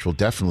champs, which will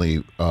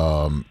definitely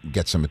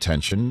get some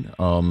attention.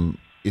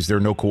 Is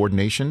there no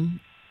coordination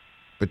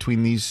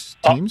between these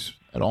teams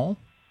at all?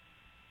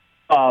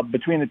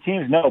 Between the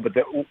teams, no, but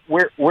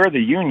we're the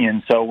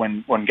union, so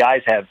when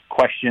guys have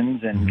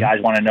questions and guys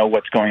want to know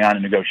what's going on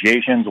in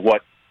negotiations,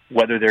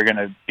 whether they're going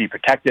to be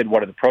protected,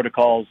 what are the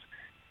protocols,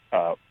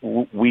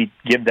 we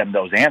give them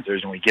those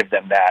answers and we give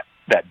them that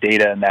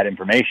data and that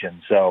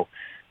information. So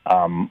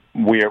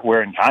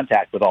we're in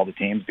contact with all the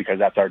teams because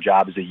that's our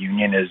job as a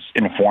union, is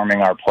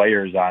informing our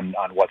players on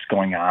what's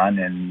going on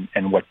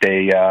and what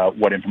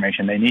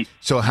information they need.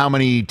 So how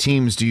many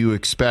teams do you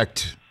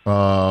expect,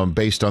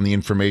 based on the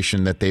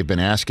information that they've been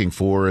asking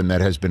for and that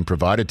has been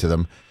provided to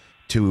them,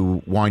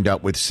 to wind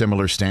up with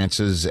similar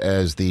stances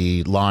as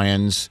the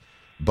Lions,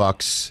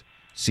 Bucks,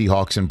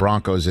 Seahawks, and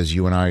Broncos, as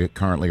you and I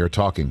currently are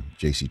talking,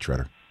 J.C.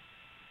 Tretter?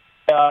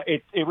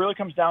 It really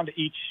comes down to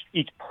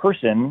each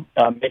person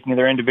making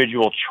their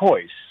individual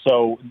choice.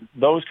 So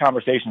those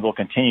conversations will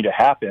continue to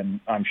happen,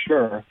 I'm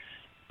sure.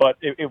 But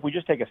if we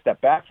just take a step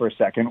back for a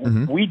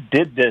second, we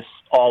did this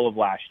all of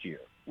last year.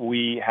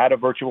 We had a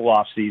virtual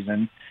off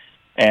season,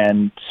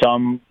 and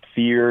some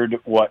feared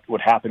what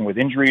would happen with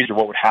injuries or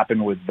what would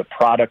happen with the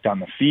product on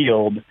the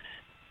field.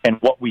 And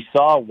what we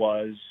saw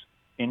was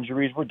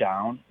injuries were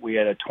down. We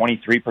had a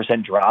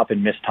 23% drop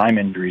in missed time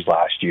injuries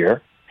last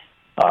year.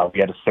 We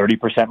had a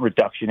 30%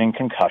 reduction in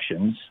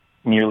concussions.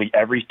 Nearly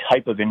every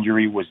type of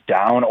injury was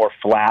down or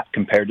flat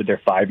compared to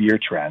their 5-year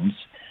trends.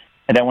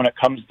 And then when it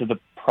comes to the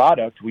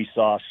product, we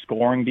saw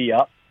scoring be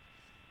up.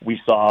 We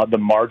saw the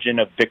margin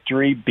of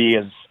victory be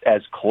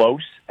as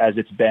close as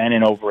it's been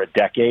in over a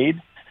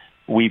decade.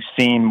 We've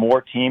seen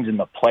more teams in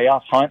the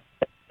playoff hunt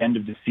at the end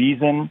of the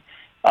season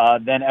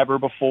than ever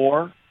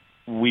before.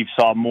 We've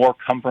saw more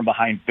come from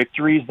behind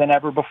victories than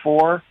ever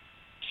before.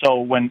 So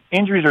when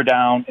injuries are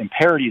down and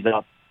parity's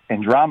up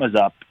and drama's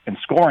up and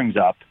scoring's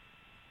up,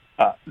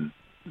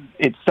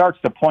 it starts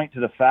to point to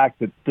the fact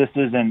that this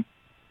isn't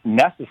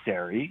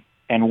necessary.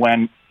 And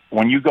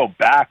when you go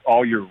back,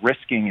 all you're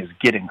risking is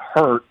getting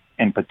hurt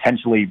and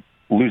potentially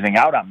losing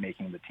out on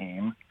making the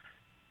team.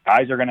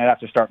 Guys are going to have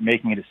to start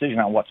making a decision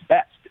on what's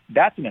best.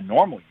 That's in a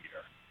normal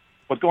year.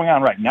 What's going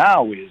on right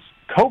now is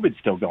COVID's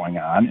still going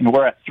on, and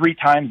we're at 3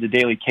 times the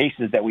daily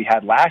cases that we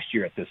had last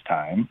year at this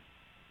time,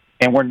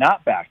 and we're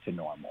not back to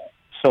normal.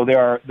 So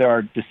there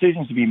are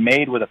decisions to be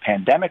made with a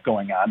pandemic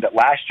going on that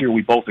last year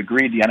we both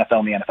agreed, the NFL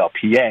and the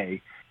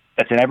NFLPA,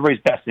 that's in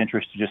everybody's best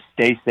interest to just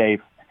stay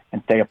safe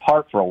and stay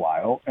apart for a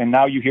while. And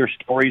now you hear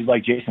stories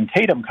like Jason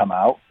Tatum come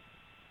out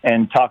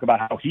and talk about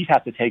how he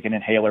has to take an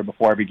inhaler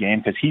before every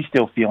game because he's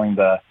still feeling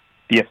the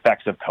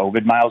effects of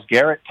COVID. Myles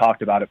Garrett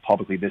talked about it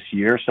publicly this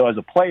year. So as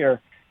a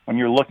player, when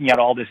you're looking at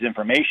all this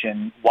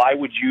information, why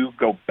would you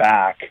go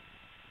back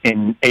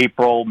in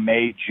April,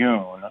 May,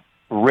 June,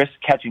 risk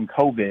catching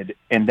COVID,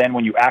 and then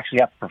when you actually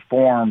have to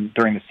perform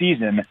during the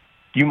season,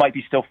 you might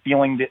be still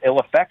feeling the ill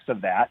effects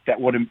of that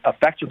would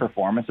affect your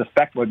performance,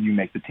 affect whether you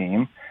make the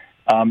team.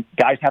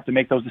 Guys have to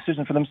make those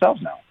decisions for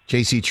themselves now.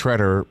 J.C.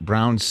 Tretter,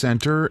 Brown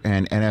Center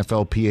and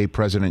NFLPA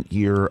president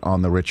here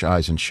on the Rich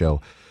Eisen Show.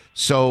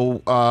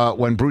 So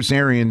when Bruce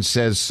Arians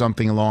says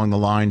something along the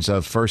lines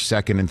of first,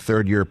 second, and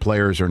third-year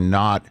players are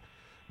not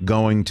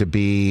going to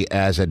be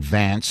as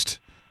advanced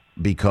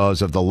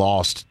because of the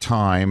lost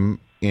time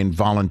in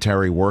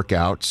voluntary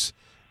workouts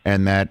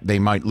and that they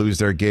might lose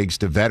their gigs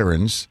to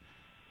veterans,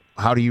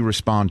 how do you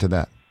respond to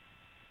that?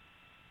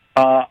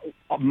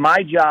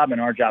 My job and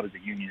our job as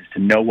a union is to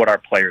know what our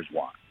players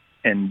want.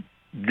 And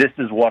this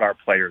is what our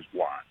players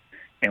want.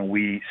 And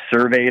we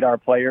surveyed our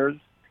players,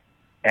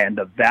 and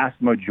the vast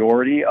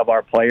majority of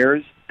our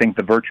players think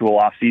the virtual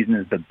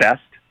offseason is the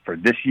best for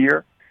this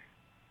year.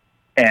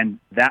 And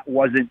that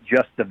wasn't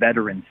just the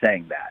veterans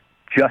saying that.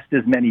 Just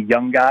as many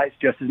young guys,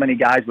 just as many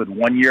guys with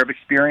 1 year of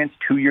experience,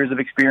 2 years of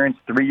experience,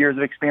 3 years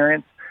of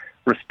experience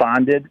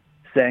responded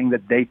saying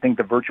that they think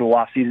the virtual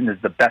offseason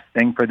is the best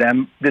thing for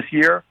them this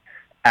year,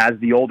 as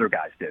the older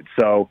guys did.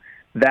 So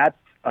that's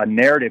a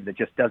narrative that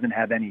just doesn't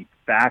have any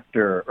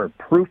factor or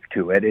proof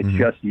to it. It's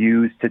just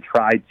used to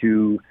try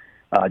to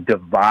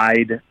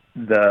divide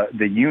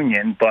the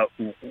union. But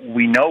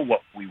we know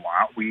what we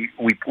want. We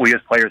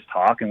as players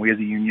talk, and we as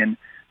a union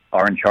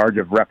are in charge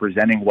of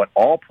representing what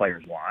all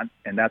players want,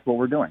 and that's what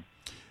we're doing.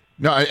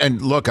 No, and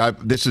look,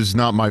 this is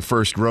not my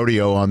first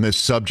rodeo on this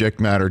subject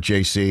matter,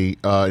 JC.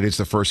 It is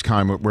the first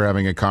time we're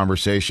having a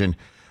conversation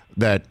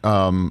that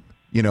I've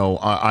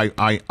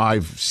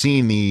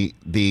seen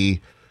the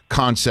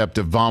concept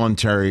of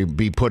voluntary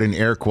be put in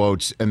air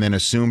quotes and then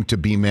assumed to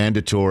be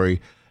mandatory,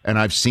 and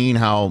I've seen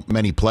how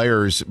many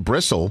players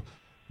bristle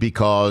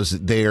because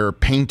they're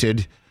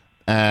painted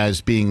as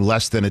being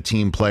less than a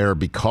team player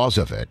because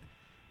of it.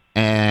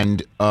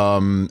 And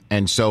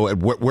so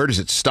where does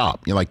it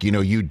stop?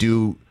 You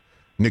do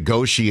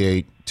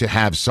negotiate to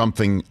have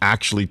something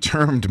actually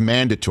termed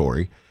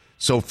mandatory.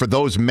 So for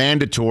those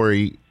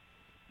mandatory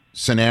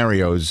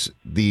scenarios,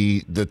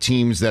 the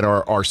teams that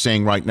are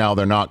saying right now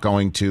they're not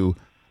going to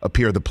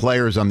appear, the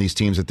players on these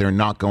teams that they're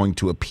not going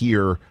to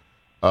appear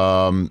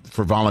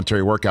for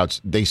voluntary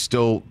workouts, they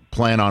still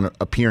plan on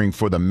appearing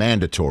for the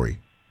mandatory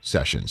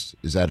sessions.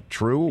 Is that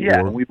true?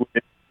 Yeah,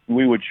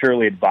 we would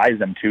surely advise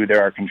them to.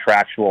 There are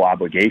contractual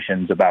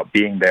obligations about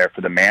being there for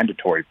the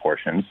mandatory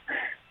portions,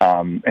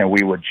 and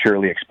we would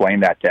surely explain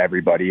that to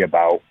everybody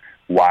about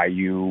why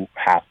you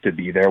have to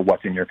be there,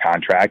 what's in your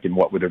contract, and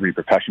what would the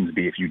repercussions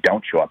be if you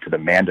don't show up to the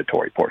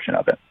mandatory portion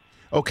of it.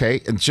 Okay,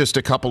 and just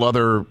a couple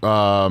other,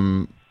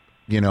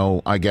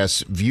 I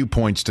guess,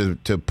 viewpoints to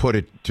put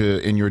it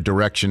in your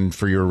direction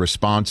for your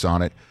response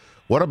on it.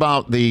 What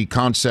about the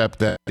concept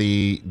that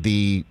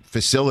the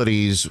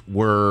facilities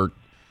were,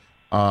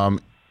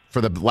 for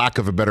the lack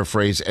of a better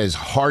phrase, as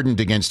hardened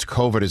against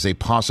COVID as they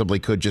possibly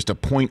could, just a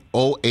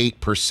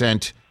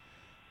 0.08%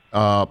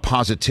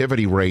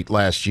 positivity rate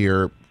last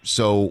year?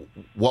 So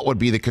what would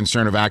be the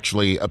concern of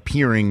actually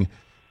appearing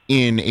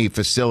in a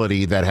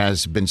facility that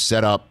has been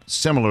set up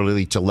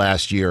similarly to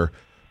last year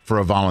for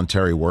a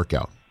voluntary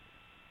workout?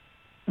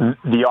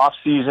 The off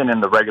season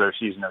and the regular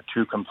season are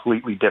two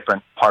completely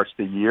different parts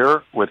of the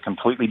year with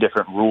completely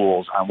different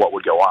rules on what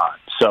would go on.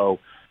 So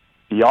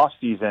the off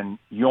season,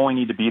 you only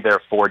need to be there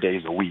 4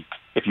 days a week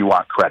if you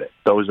want credit.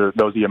 Those are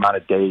the amount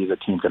of days a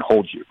team can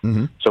hold you.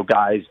 Mm-hmm. So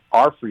guys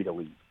are free to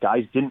leave.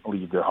 Guys didn't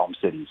leave their home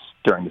cities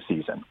during the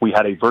season. We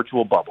had a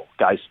virtual bubble.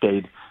 Guys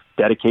stayed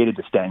dedicated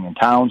to staying in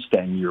town,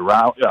 staying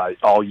year-round,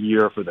 all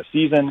year for the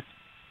season.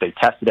 They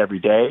tested every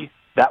day.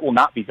 That will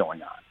not be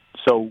going on.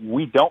 So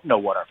we don't know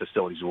what our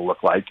facilities will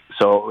look like.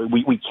 So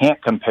we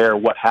can't compare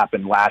what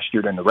happened last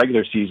year during the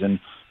regular season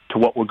to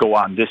what will go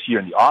on this year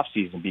in the off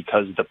season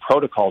because the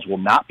protocols will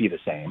not be the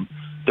same.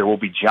 There will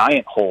be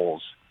giant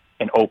holes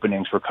and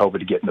openings for COVID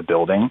to get in the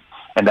building.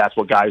 And that's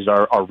what guys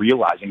are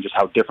realizing, just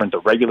how different the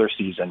regular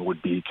season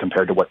would be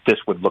compared to what this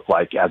would look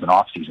like as an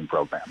off-season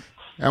program.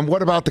 And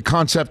what about the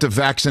concept of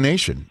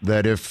vaccination?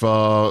 That if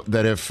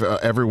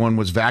everyone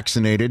was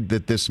vaccinated,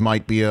 that this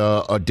might be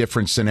a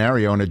different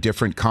scenario and a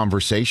different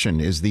conversation.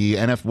 What's the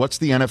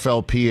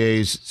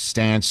NFLPA's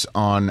stance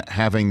on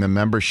having the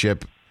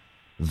membership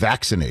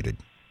vaccinated,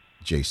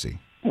 JC?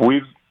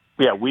 We've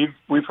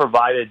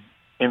provided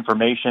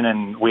information,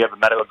 and we have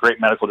a great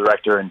medical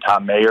director in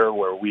Tom Mayer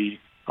where we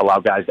allow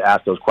guys to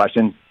ask those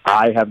questions.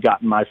 I have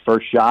gotten my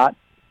first shot,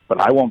 but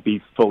I won't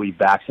be fully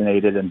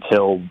vaccinated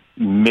until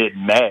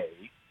mid-May.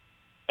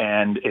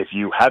 And if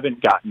you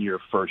haven't gotten your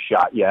first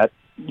shot yet,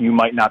 you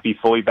might not be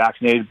fully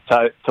vaccinated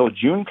till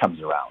June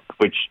comes around,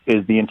 which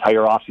is the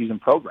entire off-season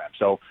program.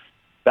 So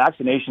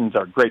vaccinations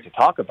are great to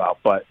talk about,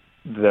 but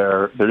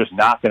they're just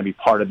not going to be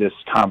part of this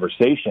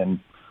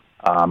conversation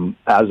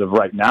as of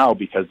right now,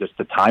 because just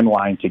the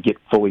timeline to get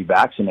fully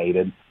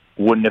vaccinated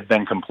wouldn't have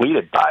been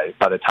completed by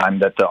the time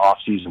that the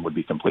off-season would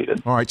be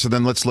completed. All right, so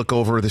then let's look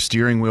over the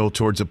steering wheel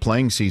towards a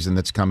playing season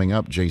that's coming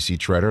up, J.C.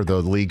 Tretter.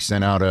 The league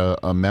sent out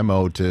a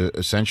memo to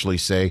essentially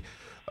say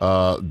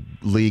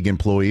league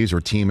employees or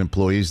team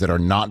employees that are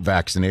not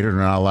vaccinated are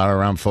not allowed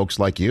around folks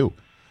like you,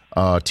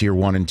 Tier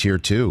 1 and Tier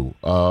 2.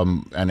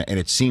 And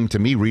it seemed to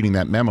me, reading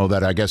that memo,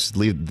 that I guess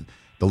the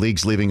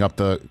league's leaving up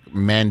the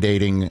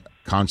mandating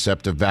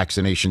concept of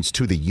vaccinations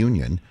to the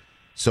union.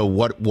 So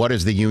what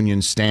is the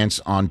union's stance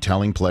on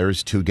telling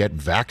players to get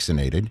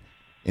vaccinated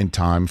in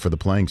time for the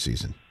playing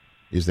season?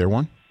 Is there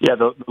one? Yeah,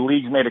 the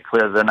league's made it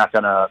clear they're not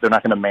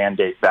gonna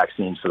mandate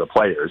vaccines for the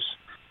players.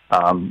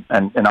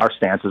 And our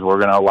stance is we're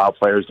going to allow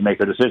players to make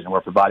their decision.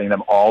 We're providing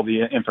them all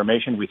the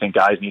information. We think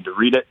guys need to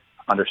read it,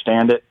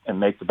 understand it, and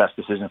make the best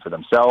decision for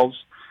themselves.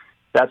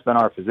 That's been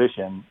our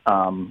position,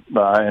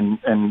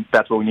 and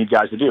that's what we need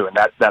guys to do. And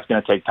that's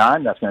going to take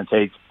time. That's going to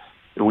take.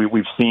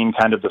 We've seen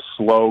kind of the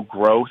slow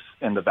growth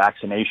in the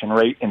vaccination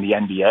rate in the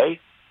NBA.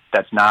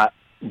 That's not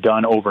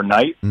done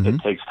overnight. Mm-hmm.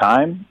 It takes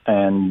time,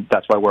 and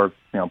that's why we're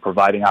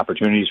providing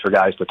opportunities for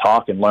guys to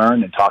talk and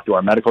learn and talk to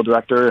our medical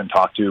director and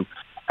talk to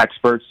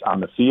experts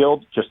on the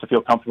field just to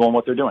feel comfortable in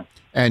what they're doing.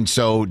 And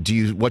so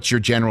what's your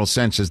general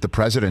sense as the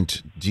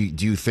president? Do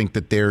you think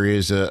that there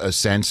is a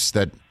sense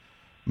that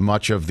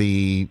much of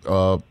the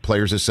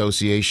Players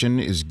Association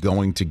is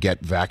going to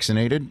get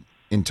vaccinated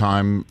in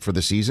time for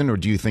the season? Or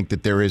do you think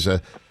that there is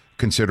a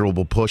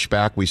considerable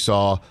pushback? We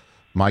saw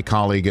my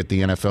colleague at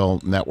the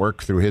NFL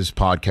Network through his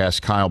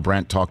podcast, Kyle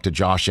Brandt, talk to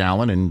Josh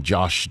Allen, and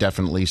Josh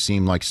definitely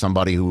seemed like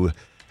somebody who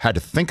had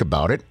to think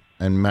about it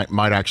and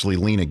might actually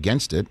lean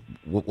against it.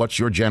 What's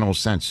your general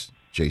sense,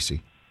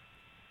 JC?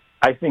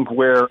 I think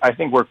we're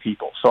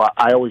people. So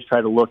I always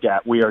try to look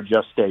at, we are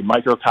just a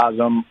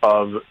microcosm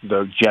of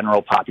the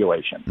general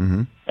population.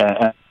 Mm-hmm.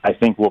 And I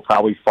think we'll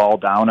probably fall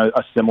down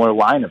a similar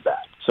line of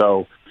that.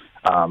 So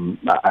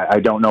I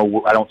don't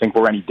know. I don't think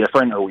we're any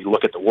different, or we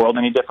look at the world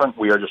any different.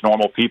 We are just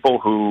normal people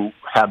who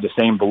have the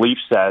same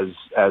beliefs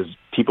as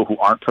people who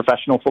aren't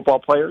professional football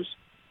players.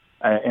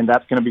 And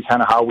that's going to be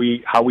kind of how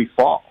we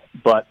fall.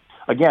 But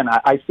again,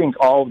 I think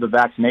all of the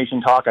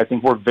vaccination talk, I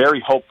think we're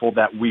very hopeful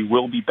that we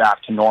will be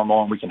back to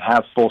normal and we can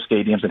have full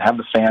stadiums and have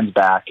the fans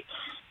back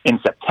in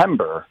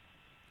September.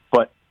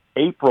 But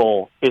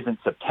April isn't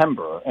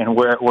September, and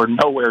we're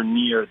nowhere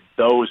near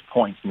those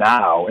points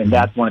now. And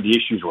that's one of the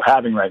issues we're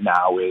having right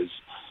now is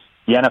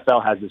the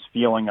NFL has this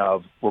feeling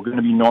of we're going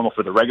to be normal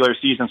for the regular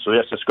season, so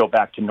let's just go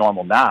back to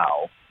normal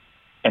now.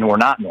 And we're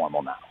not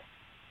normal now.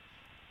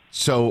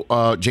 So,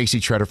 J.C.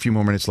 Tretter, a few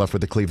more minutes left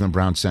with the Cleveland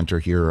Browns Center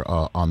here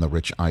on the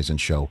Rich Eisen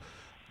Show.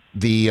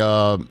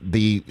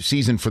 The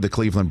season for the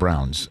Cleveland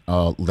Browns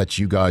that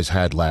you guys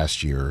had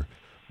last year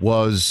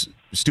was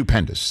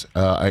stupendous.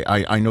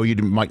 I know you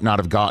might not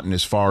have gotten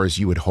as far as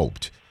you had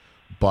hoped,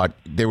 but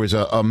there was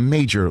a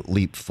major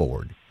leap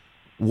forward.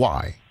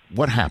 Why?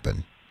 What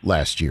happened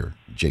last year,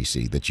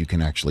 JC, that you can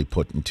actually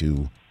put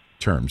into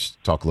terms?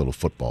 Talk a little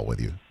football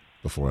with you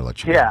before I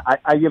let you go.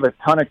 I give a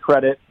ton of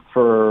credit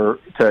to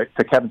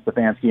Kevin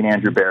Stefanski and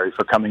Andrew Berry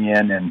for coming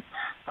in and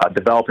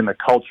developing the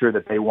culture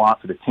that they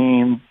want for the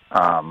team.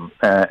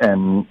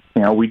 And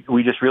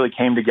we just really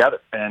came together,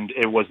 and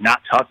it was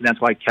not tough. And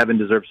that's why Kevin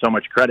deserves so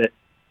much credit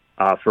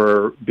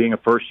for being a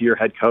first-year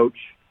head coach,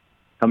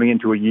 coming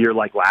into a year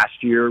like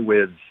last year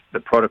with the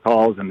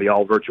protocols and the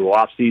all-virtual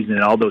offseason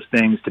and all those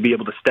things, to be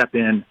able to step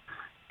in,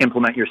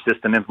 implement your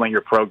system, implement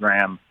your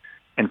program,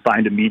 and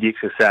find immediate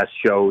success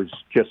shows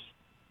just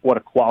what a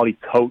quality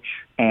coach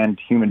and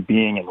human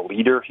being and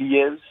leader he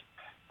is.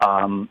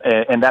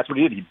 And that's what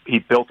he did. He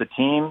built a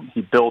team.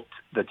 He built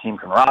the team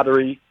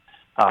camaraderie,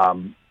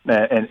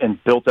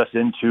 and built us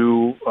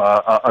into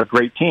a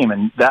great team.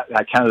 And that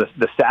kind of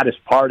the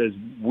saddest part is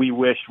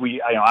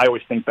I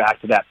always think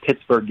back to that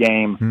Pittsburgh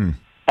game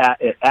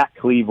at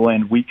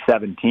Cleveland, Week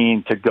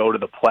 17, to go to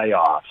the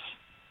playoffs.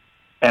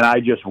 And I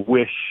just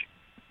wish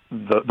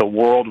the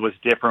world was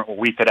different, where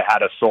we could have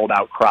had a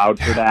sold-out crowd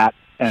for that.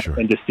 Sure.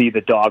 And to see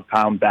the dog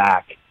pound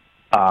back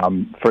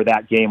for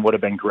that game would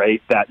have been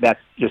great. That's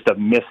just a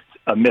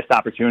missed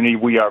opportunity.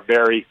 We are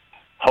very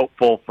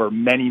hopeful for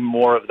many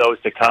more of those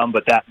to come,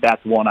 but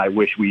that's one I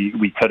wish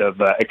we could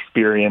have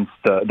experienced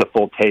the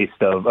full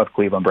taste of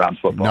Cleveland Browns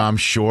football. No, I'm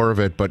sure of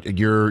it, but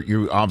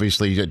you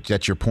obviously,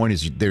 that's your point,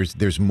 is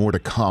there's more to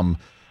come.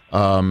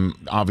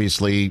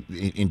 Obviously,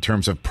 in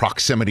terms of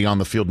proximity on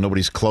the field,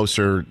 nobody's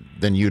closer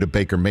than you to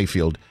Baker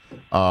Mayfield.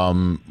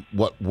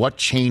 What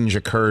change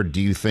occurred, do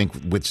you think,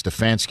 with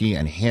Stefanski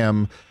and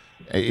him?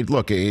 It's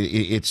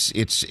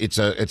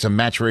a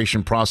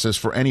maturation process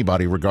for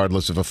anybody,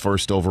 regardless of a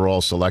first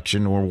overall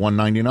selection or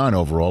 199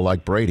 overall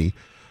like Brady.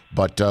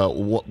 But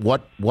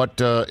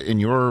what in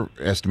your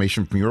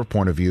estimation, from your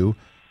point of view,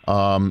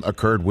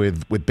 occurred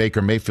with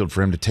Baker Mayfield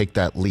for him to take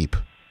that leap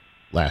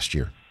last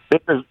year?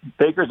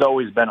 Baker's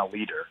always been a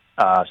leader.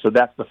 So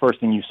that's the first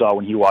thing you saw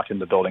when he walked in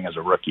the building as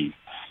a rookie.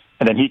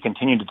 And then he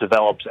continued to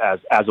develop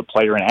as a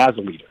player and as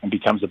a leader and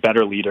becomes a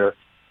better leader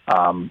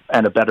and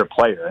a better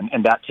player.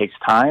 And that takes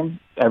time.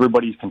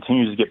 Everybody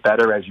continues to get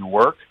better as you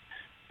work.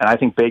 And I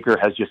think Baker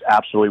has just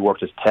absolutely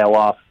worked his tail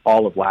off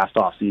all of last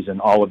offseason,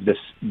 all of this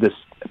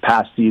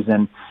past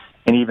season,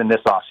 and even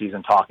this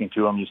offseason. Talking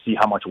to him, you see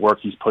how much work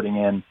he's putting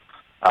in.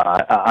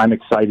 I'm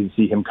excited to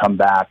see him come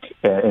back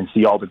and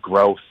see all the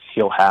growth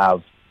he'll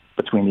have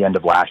between the end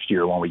of last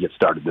year when we get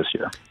started this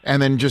year.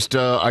 And then just,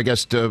 I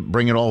guess, to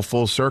bring it all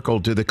full circle,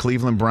 do the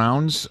Cleveland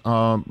Browns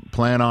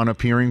plan on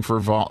appearing for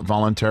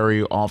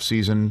voluntary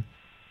off-season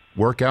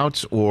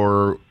workouts,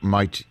 or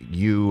might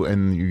you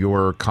and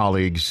your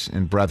colleagues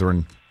and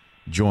brethren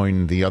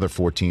join the other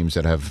 4 teams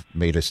that have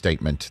made a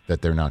statement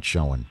that they're not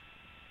showing?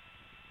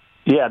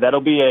 Yeah,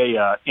 that'll be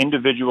a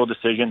individual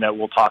decision that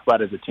we'll talk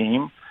about as a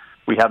team.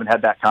 We haven't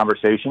had that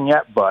conversation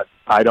yet, but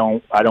I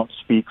don't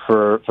speak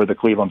for the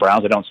Cleveland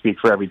Browns. I don't speak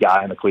for every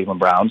guy in the Cleveland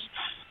Browns.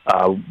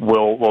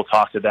 We'll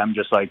talk to them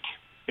just like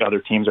the other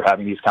teams are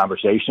having these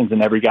conversations,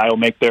 and every guy will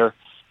make their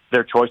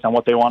choice on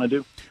what they want to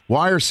do.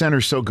 Why are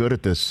centers so good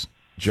at this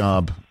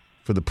job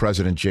for the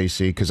president,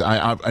 JC? Because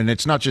and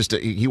it's not just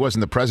he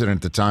wasn't the president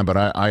at the time, but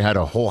I had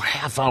a whole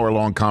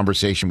half-hour-long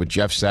conversation with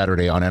Jeff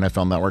Saturday on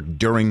NFL Network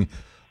during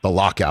the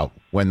lockout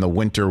when the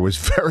winter was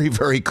very,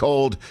 very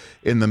cold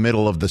in the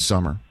middle of the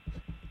summer.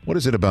 What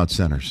is it about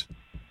centers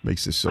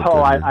makes this so good?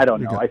 I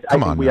don't know. I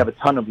think we have a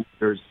ton of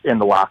leaders in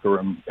the locker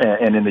room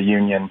and in the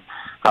union.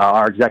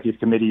 Our executive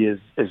committee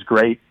is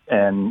great,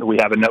 and we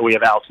have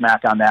Alex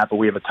Mack on that, but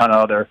we have a ton of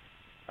other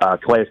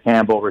Calais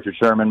Campbell, Richard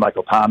Sherman,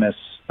 Michael Thomas.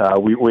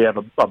 We have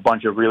a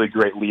bunch of really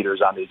great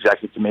leaders on the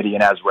executive committee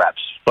and as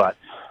reps, but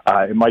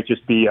it might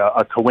just be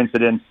a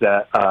coincidence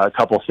that a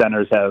couple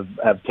centers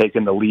have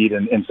taken the lead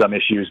in some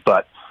issues,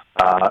 but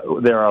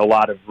there are a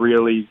lot of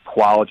really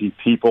quality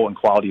people and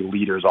quality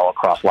leaders all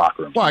across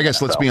locker rooms. Well, I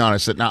guess let's be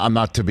honest. That I'm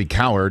not to be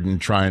coward and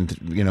try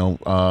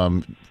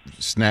and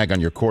snag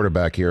on your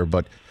quarterback here,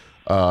 but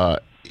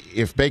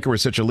if Baker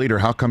was such a leader,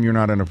 how come you're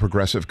not in a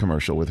Progressive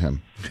commercial with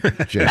him,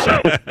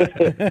 Jason?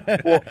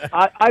 Well,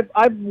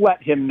 I've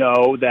let him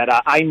know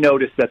that I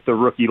noticed that the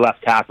rookie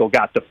left tackle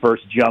got the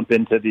first jump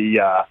into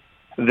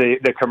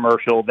the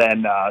commercial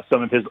than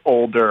some of his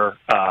older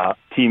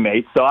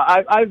teammates. So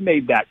I've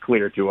made that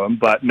clear to him.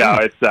 But no,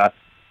 it's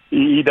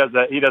he does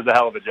a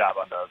hell of a job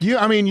on those.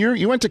 Yeah, I mean,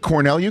 you went to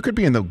Cornell. You could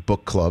be in the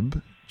book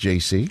club,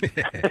 JC.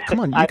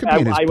 Come on, you could be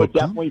in his I book would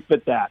definitely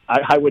fit that.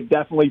 I would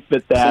definitely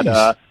fit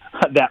that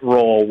that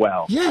role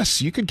well.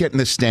 Yes, you could get in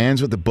the stands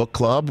with the book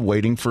club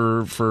waiting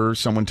for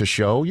someone to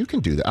show. You can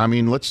do that. I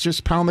mean, let's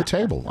just pound the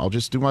table. I'll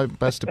just do my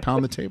best to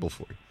pound the table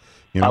for you.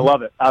 You know? I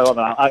love it.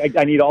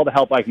 I need all the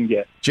help I can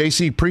get.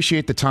 JC,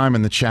 appreciate the time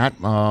in the chat.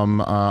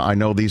 I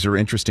know these are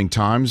interesting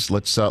times.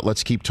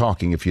 Let's keep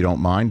talking if you don't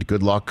mind.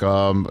 Good luck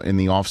in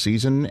the off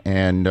season,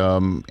 and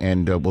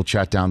we'll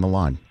chat down the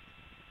line.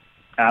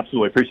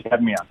 Absolutely, appreciate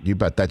having me on. You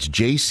bet. That's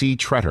JC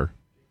Tretter,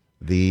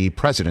 the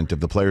president of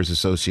the Players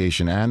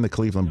Association and the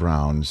Cleveland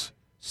Browns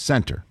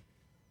Center,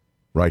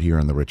 right here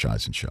on the Rich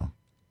Eisen Show.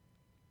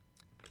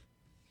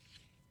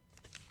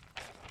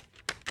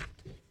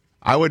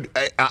 I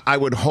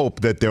would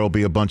hope that there will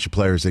be a bunch of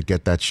players that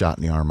get that shot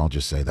in the arm. I'll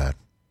just say that.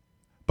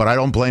 But I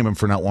don't blame him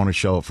for not wanting to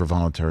show up for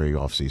voluntary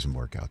off-season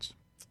workouts.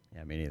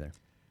 Yeah, me neither.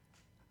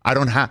 I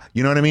don't have,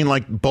 you know what I mean?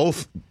 Like,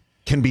 both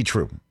can be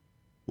true.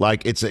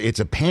 Like, it's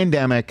a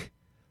pandemic,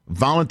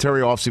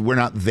 voluntary off-season. We're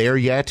not there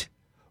yet.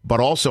 But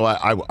also,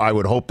 I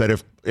would hope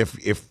that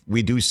if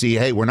we do see,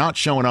 hey, we're not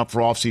showing up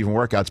for off-season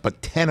workouts,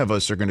 but 10 of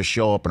us are going to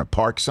show up in a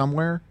park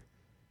somewhere,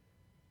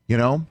 you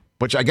know?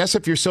 Which I guess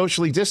if you're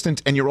socially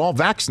distant and you're all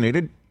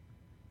vaccinated,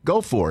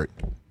 go for it.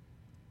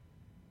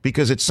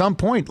 Because at some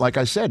point, like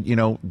I said, you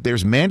know,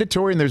 there's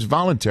mandatory and there's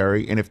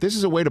voluntary. And if this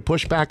is a way to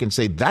push back and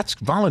say that's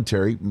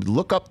voluntary,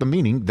 look up the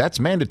meaning. That's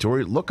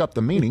mandatory, look up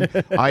the meaning.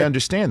 I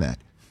understand that.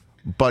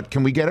 But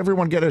can we get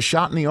everyone get a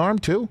shot in the arm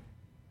too?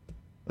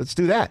 Let's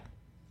do that.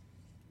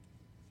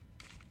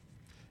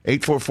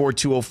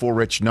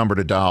 844-204-RICH, number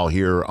to dial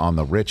here on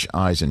the Rich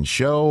Eisen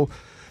Show.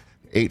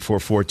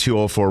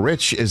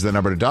 844-204-RICH is the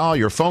number to dial.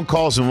 Your phone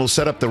calls and we'll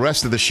set up the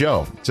rest of the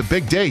show. It's a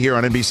big day here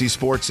on NBC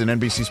Sports and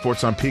NBC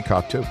Sports on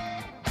Peacock, too.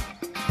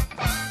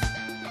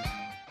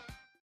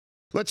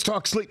 Let's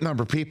talk Sleep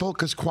Number, people,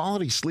 because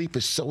quality sleep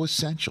is so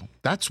essential.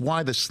 That's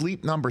why the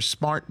Sleep Number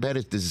smart bed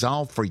is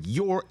designed for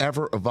your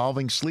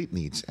ever-evolving sleep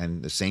needs,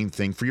 and the same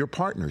thing for your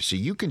partner, so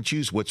you can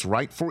choose what's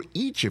right for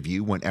each of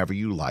you whenever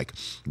you like.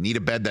 Need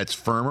a bed that's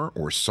firmer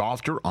or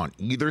softer on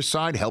either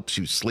side, helps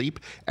you sleep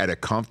at a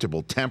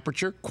comfortable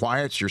temperature,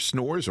 quiets your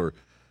snores or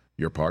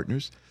your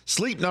partner's?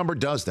 Sleep Number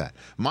does that.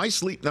 My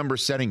Sleep Number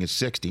setting is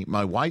 60.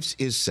 My wife's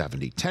is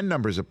 70. 10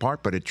 numbers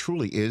apart, but it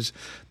truly is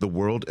the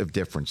world of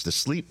difference. The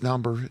Sleep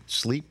Number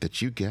sleep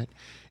that you get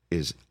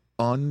is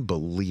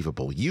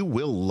unbelievable. You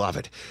will love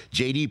it.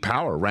 J.D.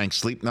 Power ranks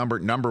Sleep Number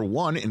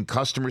 #1 in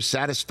customer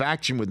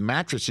satisfaction with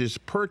mattresses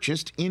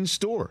purchased in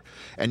store.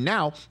 And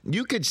now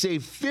you could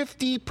save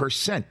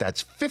 50%.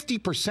 That's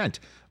 50%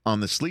 on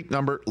the Sleep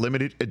Number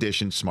limited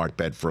edition smart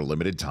bed for a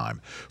limited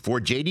time. For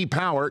J.D.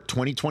 Power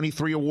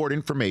 2023 award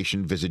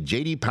information, visit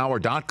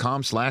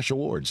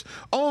jdpower.com/awards.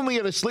 Only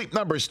at a Sleep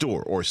Number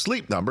store or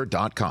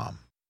sleepnumber.com.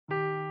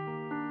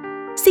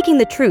 Seeking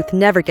the truth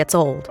never gets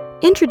old.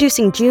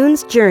 Introducing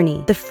June's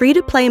Journey, the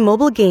free-to-play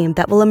mobile game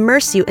that will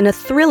immerse you in a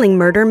thrilling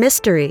murder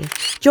mystery.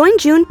 Join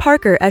June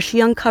Parker as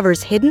she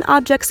uncovers hidden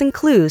objects and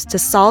clues to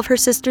solve her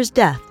sister's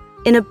death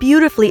in a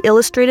beautifully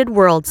illustrated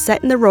world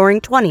set in the Roaring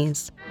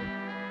 '20s.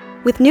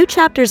 With new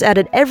chapters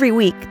added every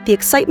week, the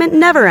excitement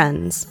never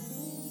ends.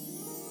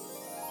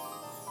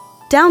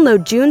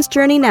 Download June's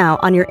Journey now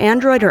on your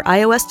Android or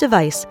iOS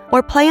device,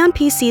 or play on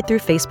PC through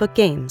Facebook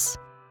Games.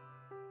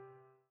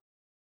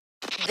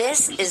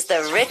 This is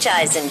the Rich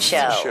Eisen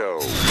Show.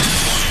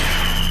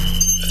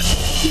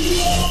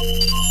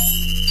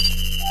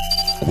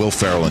 Will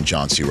Ferrell and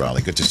John C.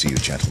 Reilly. Good to see you,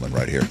 gentlemen,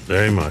 right here.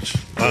 Very much.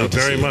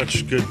 Very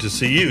much good to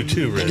see you,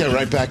 too, Rich. Yeah,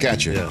 right back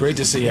at you. Yeah. Great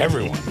to see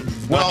everyone.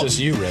 Not just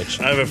you, Rich.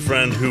 I have a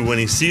friend who, when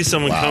he sees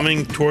someone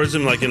coming towards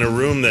him, like in a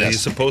room that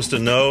he's supposed to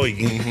know,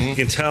 he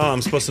can tell,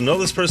 I'm supposed to know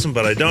this person,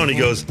 but I don't. He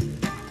goes,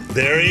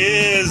 there he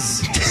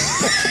is.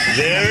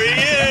 There he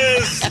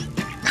is.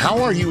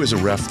 How are you as a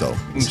ref, though?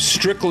 I'm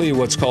strictly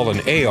what's called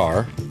an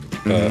AR,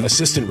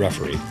 assistant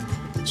referee.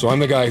 So I'm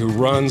the guy who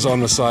runs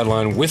on the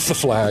sideline with the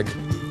flag.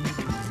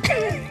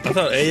 I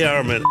thought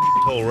AR meant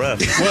whole ref.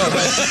 Well,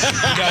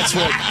 that's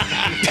what...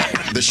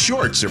 The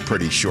shorts are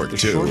pretty short,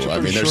 too. Shorts are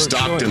They're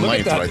Stockton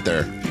length right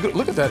there.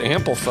 Look at that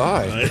ample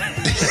thigh.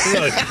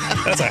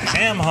 That's a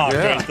ham hock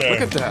right there.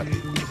 Look at that.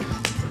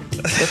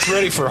 That's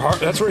ready for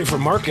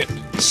market.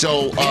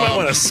 So you might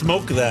want to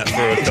smoke that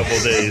for a couple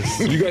days.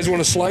 You guys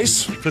want a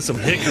slice? Put some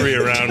hickory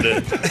around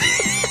it.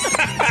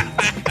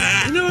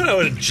 You know what I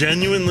would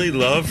genuinely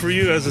love for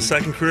you as a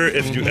second career,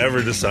 if you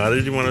ever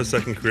decided you wanted a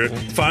second career?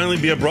 Finally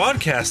be a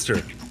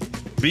broadcaster.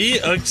 Be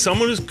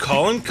someone who's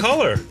calling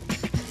color.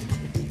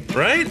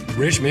 Right?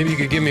 Rich, maybe you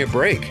could give me a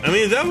break. I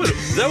mean, that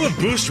would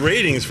boost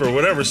ratings for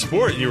whatever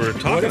sport you were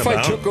talking about. What if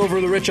I took over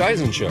the Rich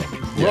Eisen Show?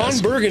 Ron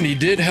Burgundy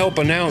did help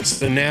announce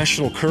the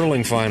National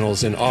Curling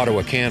Finals in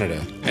Ottawa,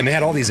 Canada. And they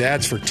had all these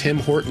ads for Tim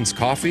Hortons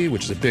Coffee,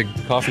 which is a big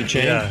coffee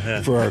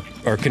chain for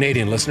our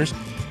Canadian listeners.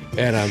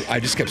 And I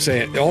just kept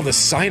saying, all the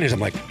signage, I'm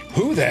like,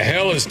 who the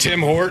hell is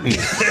Tim Horton?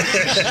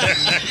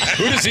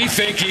 Who does he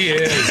think he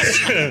is?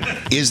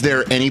 Is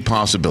there any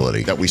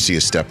possibility that we see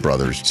a Step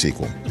Brothers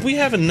sequel? We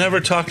haven't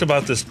never talked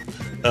about this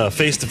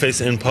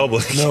face-to-face in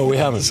public. No, we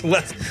haven't. So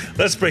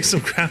let's break some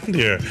ground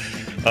here.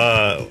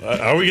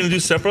 Are we going to do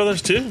Step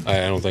Brothers too? I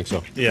don't think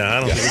so. Yeah, I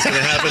don't think it's going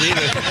to happen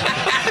either.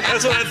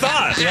 That's what I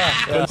thought.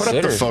 Yeah. Put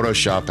up the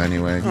Photoshop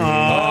anyway.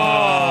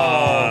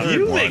 Oh,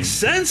 you make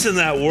sense in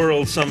that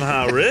world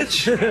somehow,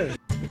 Rich.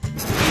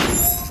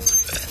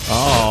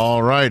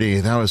 All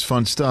righty. That was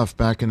fun stuff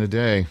back in the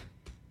day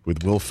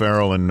with Will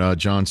Ferrell and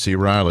John C.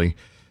 Reilly.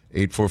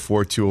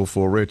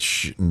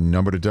 844-204-RICH,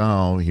 number to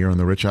dial here on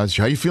the Rich Eisen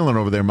Show. How you feeling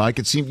over there, Mike?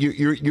 It seems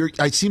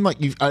I seem like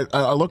you.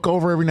 I look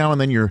over every now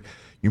and then. You're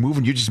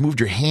moving. You just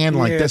moved your hand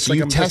like this. Are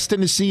you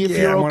testing to see if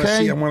you're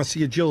okay? I want to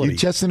see agility. You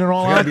testing it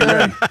all out?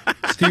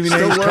 Stephen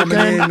A's coming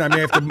in. I may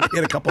have to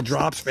hit a couple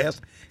drops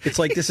fast. It's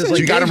like this is like.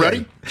 You got him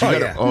ready?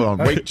 Yeah. Hold on.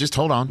 Wait. Just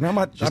hold on.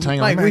 Just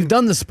hang on. Mike, we've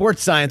done the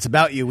sports science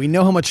about you. We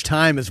know how much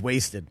time is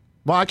wasted.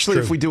 Well, actually,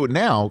 if we do it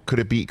now, could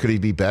he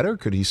be better?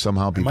 Could he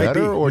somehow be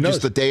better, or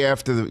just the day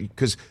after?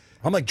 Because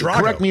I'm like Drago.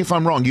 Correct me if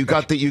I'm wrong. You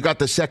got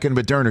the second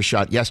Moderna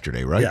shot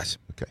yesterday, right? Yes.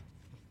 Okay.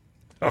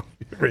 Oh,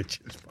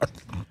 Rich.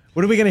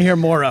 What are we going to hear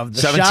more of?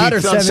 The 17th, shot or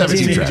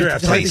 17th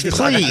draft?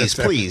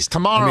 Please.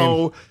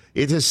 Tomorrow,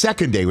 it's his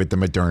second day with the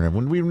Moderna.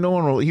 When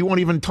he won't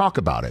even talk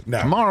about it.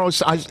 No.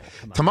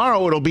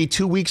 Tomorrow it'll be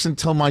 2 weeks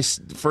until my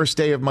first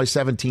day of my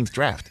 17th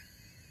draft.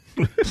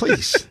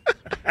 Please.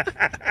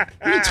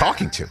 Who are you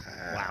talking to?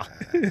 Wow.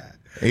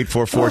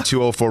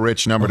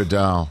 844-204-RICH, number to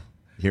dial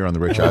here on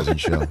the Rich Eisen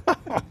Show.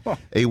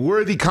 A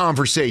worthy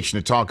conversation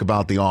to talk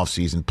about the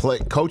offseason.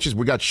 Coaches,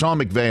 we got Sean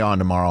McVay on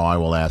tomorrow. I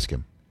will ask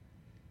him.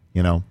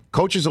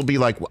 Coaches will be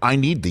like, I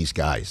need these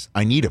guys.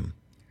 I need them.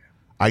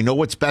 I know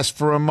what's best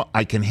for them.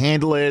 I can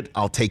handle it.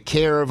 I'll take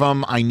care of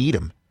them. I need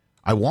them.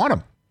 I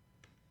want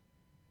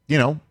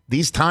them.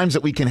 These times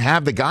that we can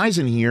have the guys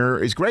in here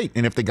is great.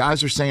 And if the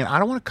guys are saying, I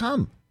don't want to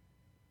come.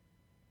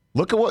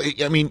 Look at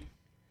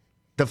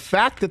the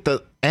fact that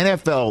the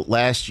NFL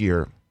last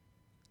year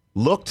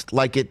looked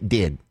like it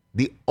did.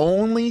 The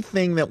only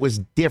thing that was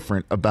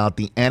different about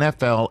the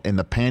NFL in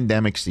the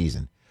pandemic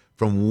season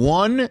from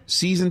one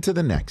season to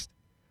the next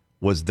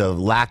was the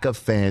lack of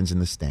fans in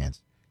the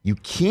stands. You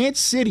can't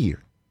sit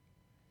here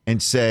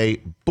and say,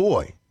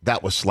 boy,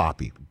 that was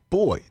sloppy.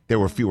 Boy, there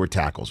were fewer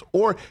tackles.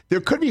 Or there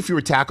could be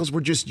fewer tackles.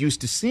 We're just used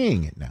to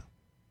seeing it now.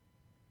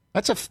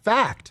 That's a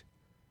fact.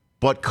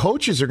 But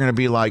coaches are going to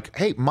be like,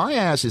 hey, my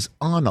ass is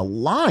on the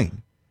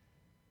line.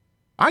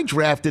 I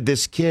drafted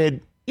this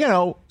kid,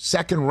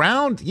 second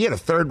round. He had a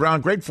third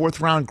round grade, fourth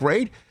round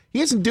grade. He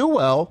doesn't do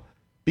well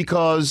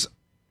because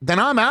then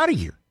I'm out of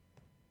here.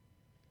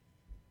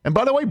 And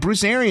by the way,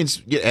 Bruce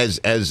Arians, as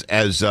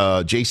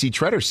J.C.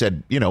 Tretter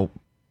said,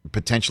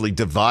 potentially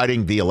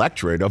dividing the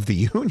electorate of the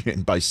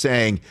union by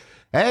saying,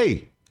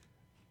 hey,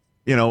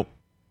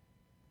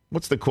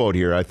 what's the quote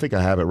here? I think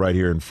I have it right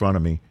here in front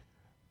of me.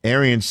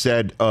 Arian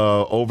said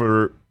in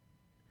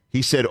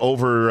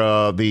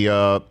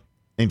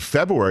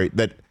February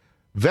that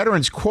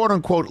veterans, quote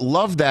unquote,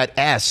 love that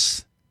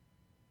S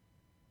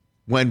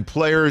when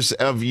players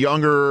of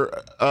younger,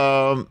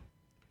 on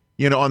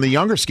the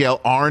younger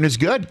scale aren't as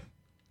good.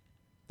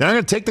 They're not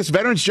going to take this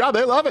veteran's job.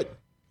 They love it.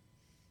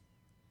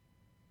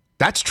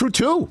 That's true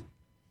too.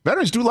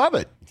 Veterans do love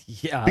it.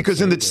 Yeah,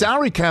 because absolutely. in the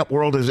salary cap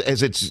world,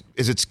 as it's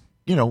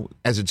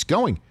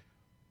going,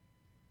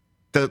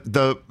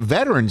 the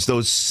veterans,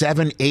 those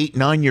 7, 8,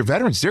 9 year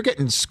veterans, they're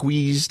getting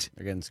squeezed.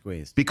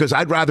 Because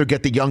I'd rather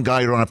get the young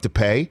guy who don't have to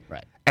pay.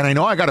 Right. And I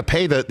know I got to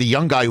pay the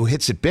young guy who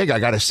hits it big. I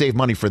got to save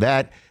money for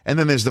that. And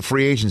then there's the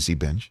free agency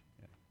binge.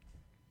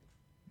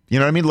 You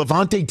know what I mean?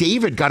 Levante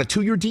David got a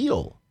 2-year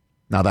deal.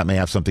 Now, that may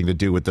have something to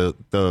do with the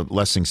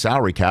lessening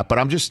salary cap, but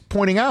I'm just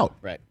pointing out.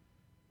 Right.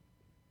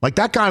 Like,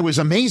 that guy was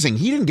amazing.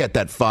 He didn't get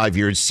that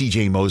 5-year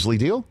C.J. Mosley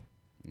deal.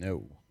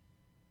 No.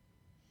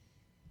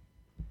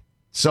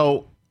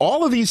 So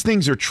all of these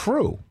things are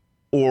true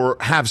or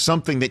have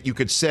something that you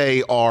could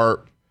say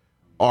are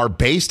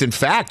based in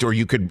fact, or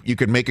you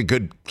could make a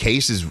good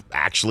case as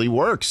actually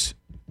works.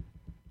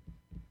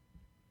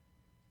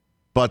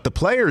 But the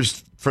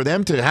players, for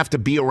them to have to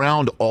be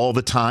around all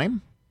the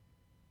time,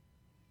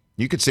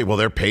 you could say, well,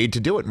 they're paid to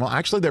do it. Well,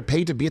 actually, they're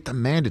paid to be at the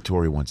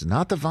mandatory ones,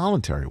 not the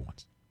voluntary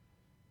ones.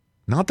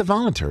 Not the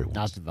voluntary ones.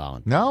 Not the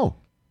voluntary. No.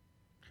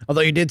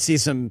 Although you did see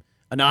some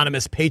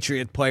anonymous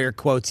Patriot player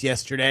quotes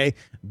yesterday.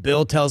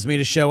 Bill tells me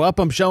to show up,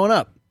 I'm showing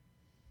up.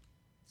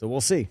 So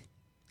we'll see.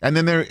 And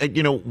then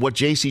what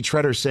J.C.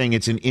 Tretter's saying,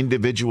 it's an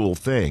individual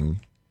thing.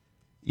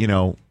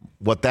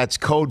 What that's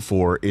code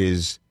for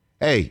is,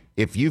 hey,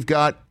 if you've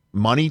got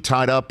money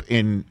tied up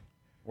in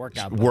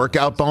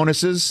workout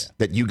bonuses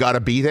that you got to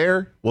be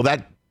there, well,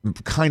 that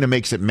kind of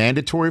makes it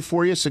mandatory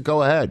for you. So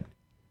go ahead.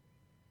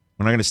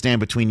 We're not going to stand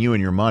between you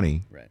and your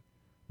money. Right.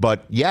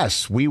 But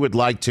yes, we would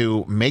like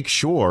to make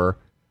sure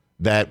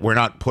that we're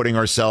not putting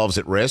ourselves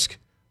at risk,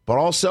 but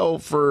also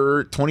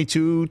for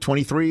 22,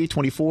 23,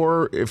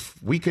 24,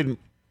 if we can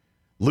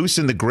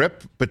loosen the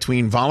grip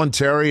between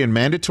voluntary and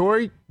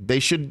mandatory, they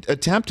should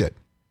attempt it.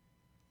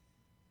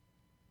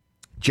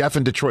 Jeff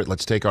in Detroit,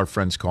 let's take our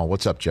friend's call.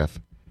 What's up, Jeff?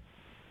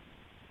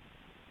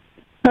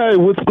 Hey,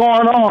 what's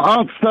going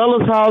on,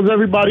 fellas? How's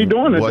everybody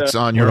doing today? What's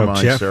on your mind,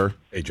 Jeff? sir?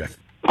 Hey, Jeff.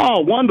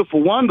 Oh,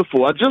 wonderful,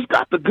 wonderful. I just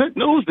got the good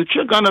news that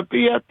you're going to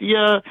be at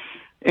the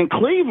in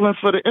Cleveland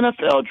for the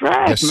NFL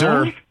draft, Yes,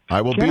 sir. man.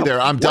 I will be there.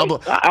 I'm double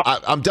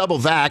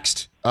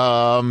vaxxed.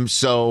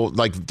 So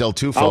like Del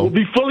Tufo. I will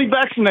be fully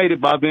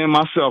vaccinated by then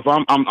myself.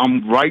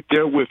 I'm right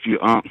there with you.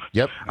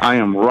 Yep. I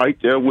am right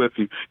there with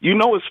you.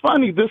 It's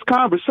funny, this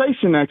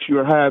conversation that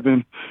you're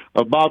having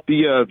about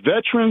the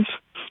veterans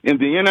in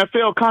the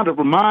NFL kind of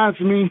reminds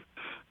me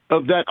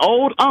of that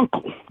old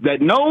uncle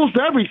that knows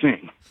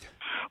everything,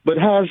 but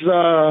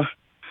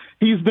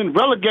he's been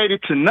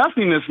relegated to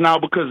nothingness now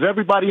because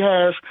everybody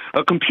has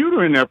a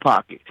computer in their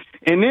pocket.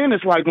 And then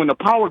it's like when the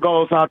power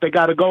goes out, they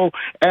got to go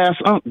ask,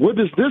 what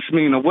does this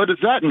mean or what does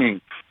that mean?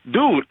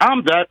 Dude,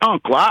 I'm that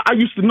uncle. I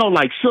used to know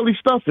like silly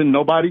stuff and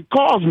nobody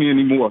calls me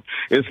anymore.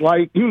 It's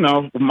like,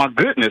 my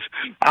goodness.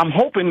 I'm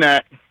hoping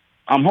that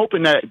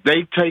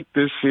they take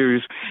this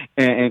serious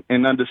and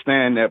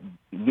understand that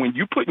when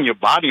you're putting your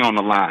body on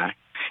the line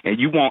and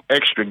you want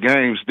extra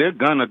games, they're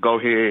going to go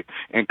ahead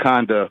and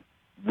kind of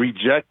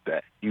reject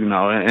that,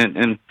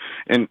 and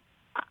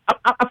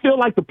I feel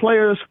like the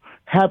players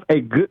have a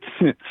good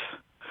sense.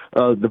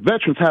 The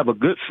veterans have a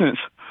good sense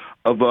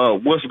of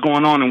what's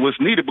going on and what's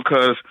needed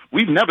because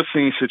we've never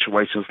seen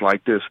situations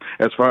like this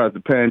as far as the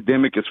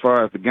pandemic, as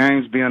far as the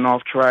games being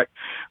off track.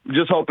 I'm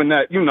just hoping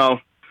that,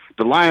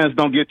 the Lions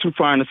don't get too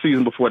far in the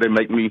season before they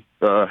make me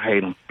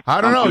hate them. I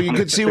don't know. You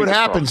could see what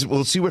happens.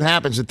 We'll see what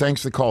happens. And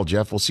thanks for the call,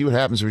 Jeff. We'll see what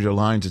happens with your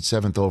Lions at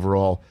 7th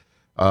overall.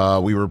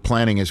 We were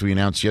planning, as we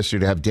announced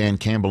yesterday, to have Dan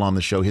Campbell on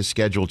the show. His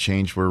schedule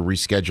changed. We're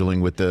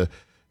rescheduling with the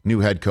new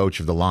head coach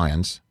of the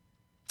Lions.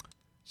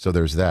 So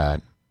there's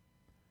that.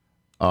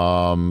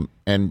 And,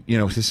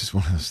 this is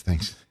one of those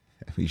things.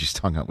 We just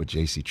hung out with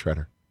J.C.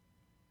 Tretter.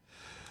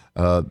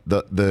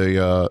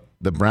 The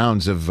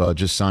Browns have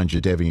just signed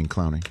Jadeveon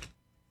Clowney.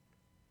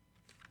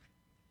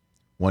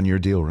 1-year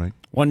deal, right?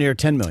 1 year,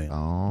 $10 million.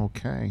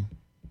 Okay.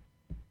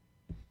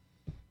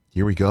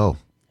 Here we go.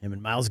 Him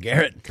and Myles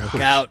Garrett. Look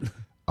out.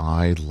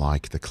 I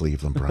like the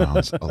Cleveland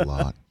Browns a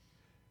lot.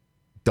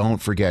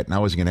 Don't forget, and I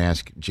wasn't going to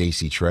ask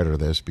J.C. Tretter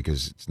this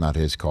because it's not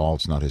his call,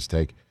 it's not his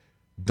take.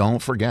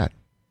 Don't forget,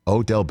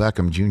 Odell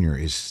Beckham Jr.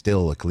 is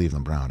still a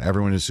Cleveland Brown.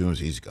 Everyone assumes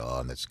he's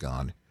gone, that's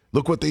gone.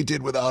 Look what they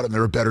did without him.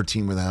 They're a better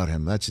team without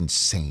him. That's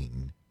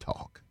insane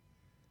talk.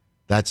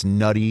 That's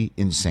nutty,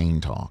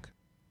 insane talk.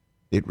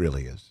 It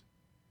really is.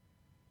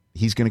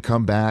 He's going to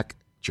come back.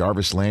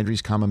 Jarvis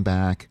Landry's coming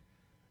back.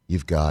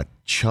 You've got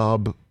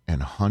Chubb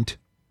and Hunt.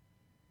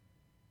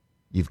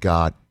 You've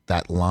got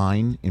that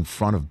line in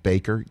front of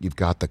Baker. You've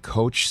got the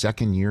coach,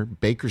 second year.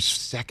 Baker's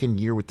second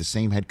year with the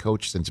same head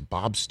coach since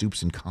Bob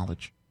Stoops in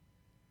college.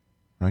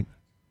 Right?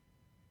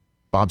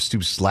 Bob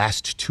Stoops'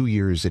 last 2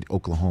 years at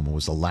Oklahoma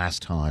was the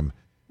last time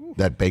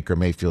that Baker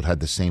Mayfield had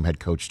the same head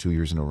coach 2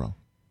 years in a row.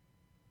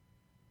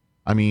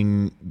 I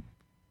mean,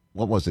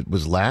 what was it?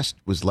 Was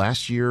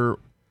last year?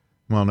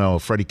 Well, no.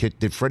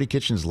 Did Freddie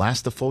Kitchens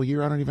last the full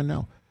year? I don't even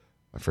know.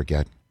 I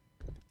forget.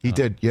 He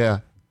did. Yeah.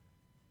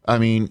 I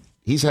mean,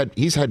 he's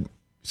had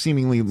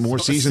seemingly more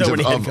seasons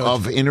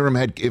of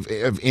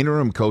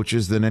interim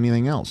coaches than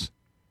anything else.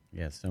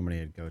 Yeah, so many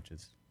head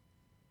coaches.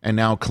 And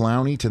now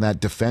Clowney to that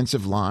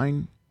defensive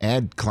line.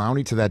 Add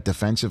Clowney to that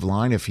defensive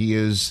line if he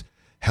is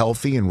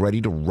healthy and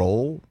ready to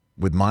roll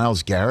with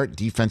Myles Garrett,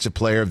 Defensive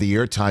Player of the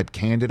Year type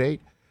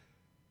candidate.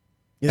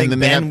 You think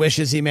Ben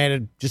wishes he may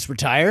have just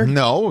retired?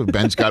 No,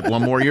 Ben's got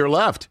one more year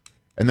left.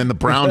 And then the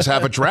Browns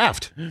have a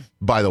draft,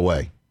 by the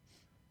way.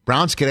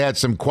 Browns could add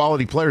some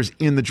quality players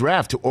in the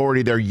draft to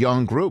already their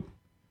young group.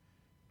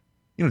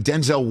 You know,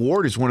 Denzel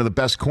Ward is one of the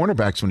best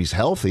cornerbacks when he's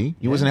healthy.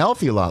 He wasn't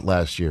healthy a lot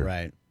last year.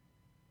 Right.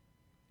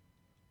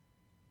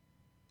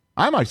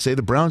 I might say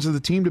the Browns are the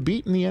team to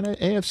beat in the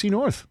AFC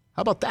North.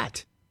 How about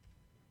that?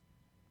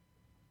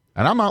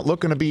 And I'm not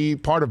looking to be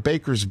part of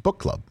Baker's book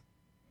club.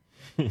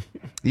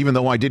 Even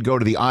though I did go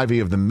to the Ivy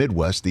of the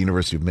Midwest, the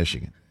University of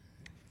Michigan.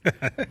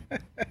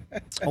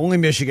 Only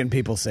Michigan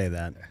people say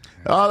that.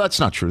 Oh, that's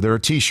not true. There are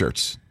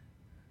T-shirts.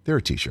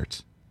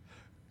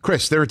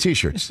 Chris, there are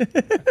T-shirts.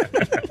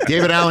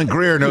 David Allen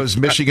Greer knows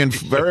Michigan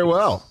very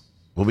well.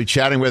 We'll be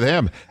chatting with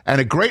him. And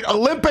a great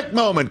Olympic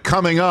moment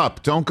coming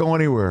up. Don't go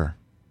anywhere.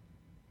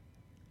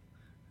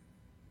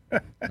 All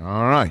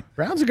right.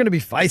 Browns are going to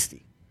be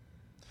feisty.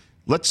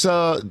 Let's,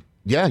 don't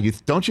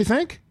you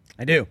think?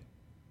 I do.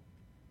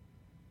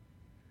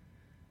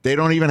 They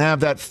don't even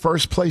have that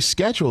first place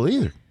schedule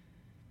either.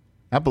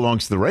 That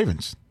belongs to the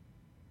Ravens.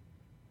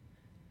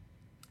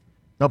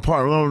 No, it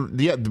belongs to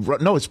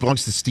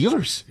the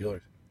Steelers.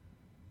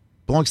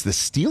 Belongs to the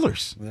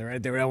Steelers. They're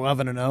right. They were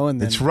 11-0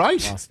 and then that's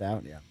right. Lost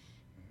out. Yeah.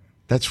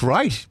 That's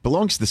right.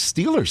 Belongs to the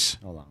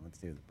Steelers. Hold on. Let's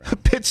do the Browns.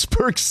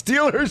 Pittsburgh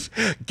Steelers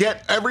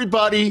get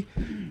everybody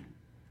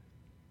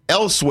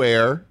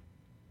elsewhere.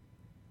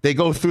 They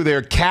go through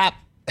their cap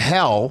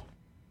hell.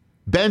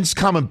 Ben's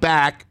coming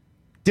back.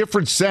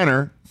 Different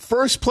center.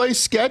 First place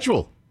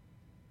schedule.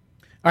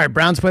 All right,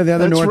 Browns play the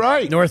other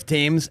That's North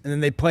teams, and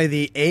then they play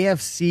the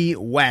AFC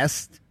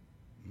West.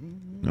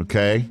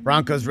 Okay.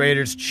 Broncos,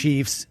 Raiders,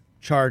 Chiefs,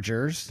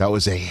 Chargers. That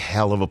was a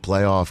hell of a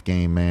playoff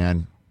game,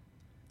 man.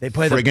 They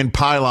play friggin'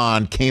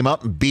 pylon came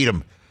up and beat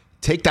him.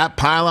 Take that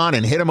pylon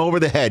and hit him over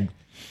the head.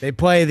 They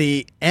play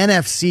the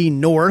NFC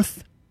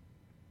North.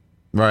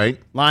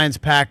 Right. Lions,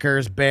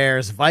 Packers,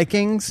 Bears,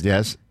 Vikings.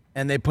 Yes.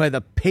 And they play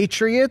the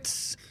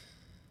Patriots.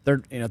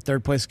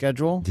 Third place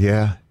schedule.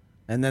 Yeah.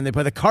 And then they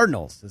play the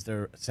Cardinals as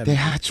their 7th.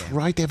 That's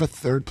right. They have a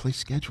third place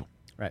schedule.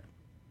 Right.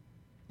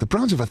 The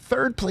Browns have a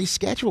third place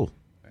schedule.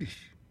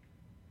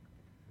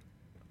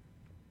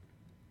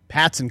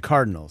 Pats and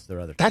Cardinals, their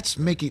other. That's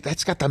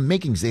got the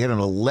makings. They had an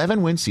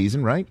 11-win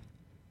season, right?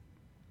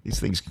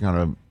 These things kind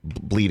of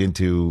bleed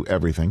into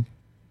everything.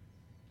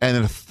 And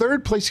then a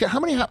third place. How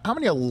many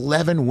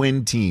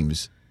 11-win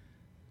teams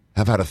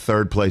have had a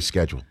third place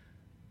schedule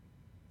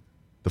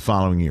the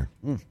following year?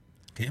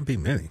 Can't be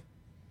many.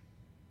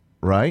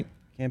 Right?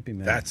 Can't be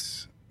many.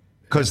 That's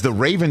because the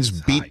Ravens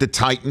beat the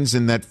Titans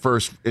in that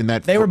first.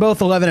 They were both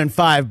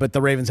 11-5, but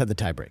the Ravens had the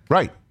tiebreak.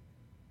 Right.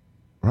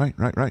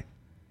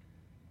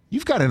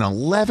 You've got an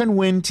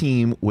 11-win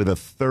team with a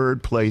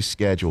third place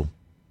schedule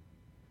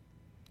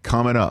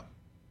coming up.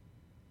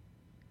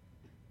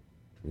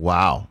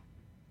 Wow.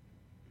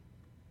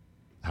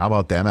 How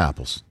about them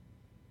apples?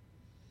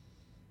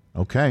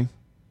 Okay.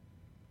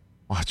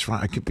 Oh, that's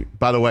right.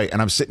 By the way,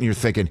 and I'm sitting here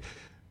thinking,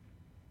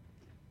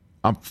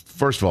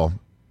 first of all,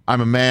 I'm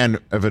a man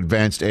of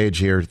advanced age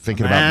here,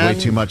 thinking about way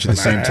too much at the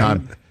same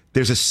time.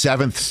 There's a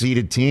 7th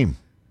seeded team.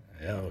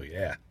 Oh,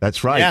 yeah.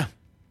 That's right. Yeah.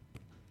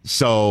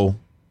 So.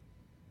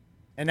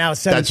 And now a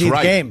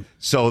 17th game.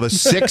 So the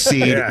 6th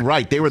seed,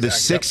 right, they were the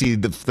 6th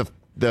seed.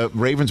 The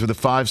Ravens were the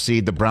 5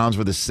 seed. The Browns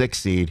were the 6th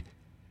seed.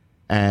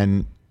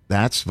 And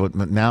that's what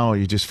now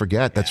you just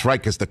forget. That's right,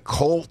 because the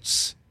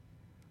Colts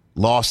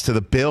lost to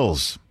the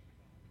Bills.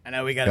 I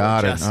know we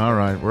got it. All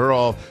right. We're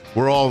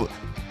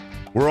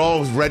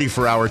all ready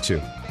for hour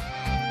 2.